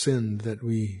sinned that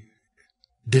we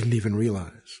didn't even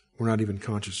realize, we're not even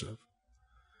conscious of,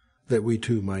 that we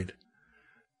too might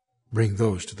bring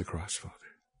those to the cross, Father,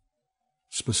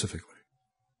 specifically.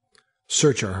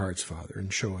 Search our hearts, Father,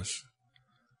 and show us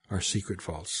our secret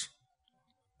faults,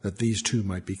 that these too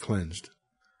might be cleansed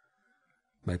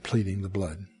by pleading the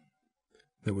blood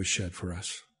that was shed for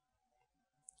us.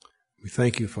 We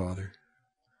thank you, Father,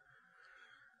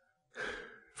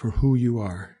 for who you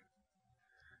are.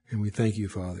 And we thank you,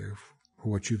 Father, for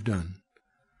what you've done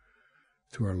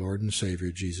through our Lord and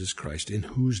Savior, Jesus Christ, in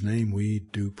whose name we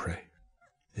do pray.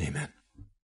 Amen.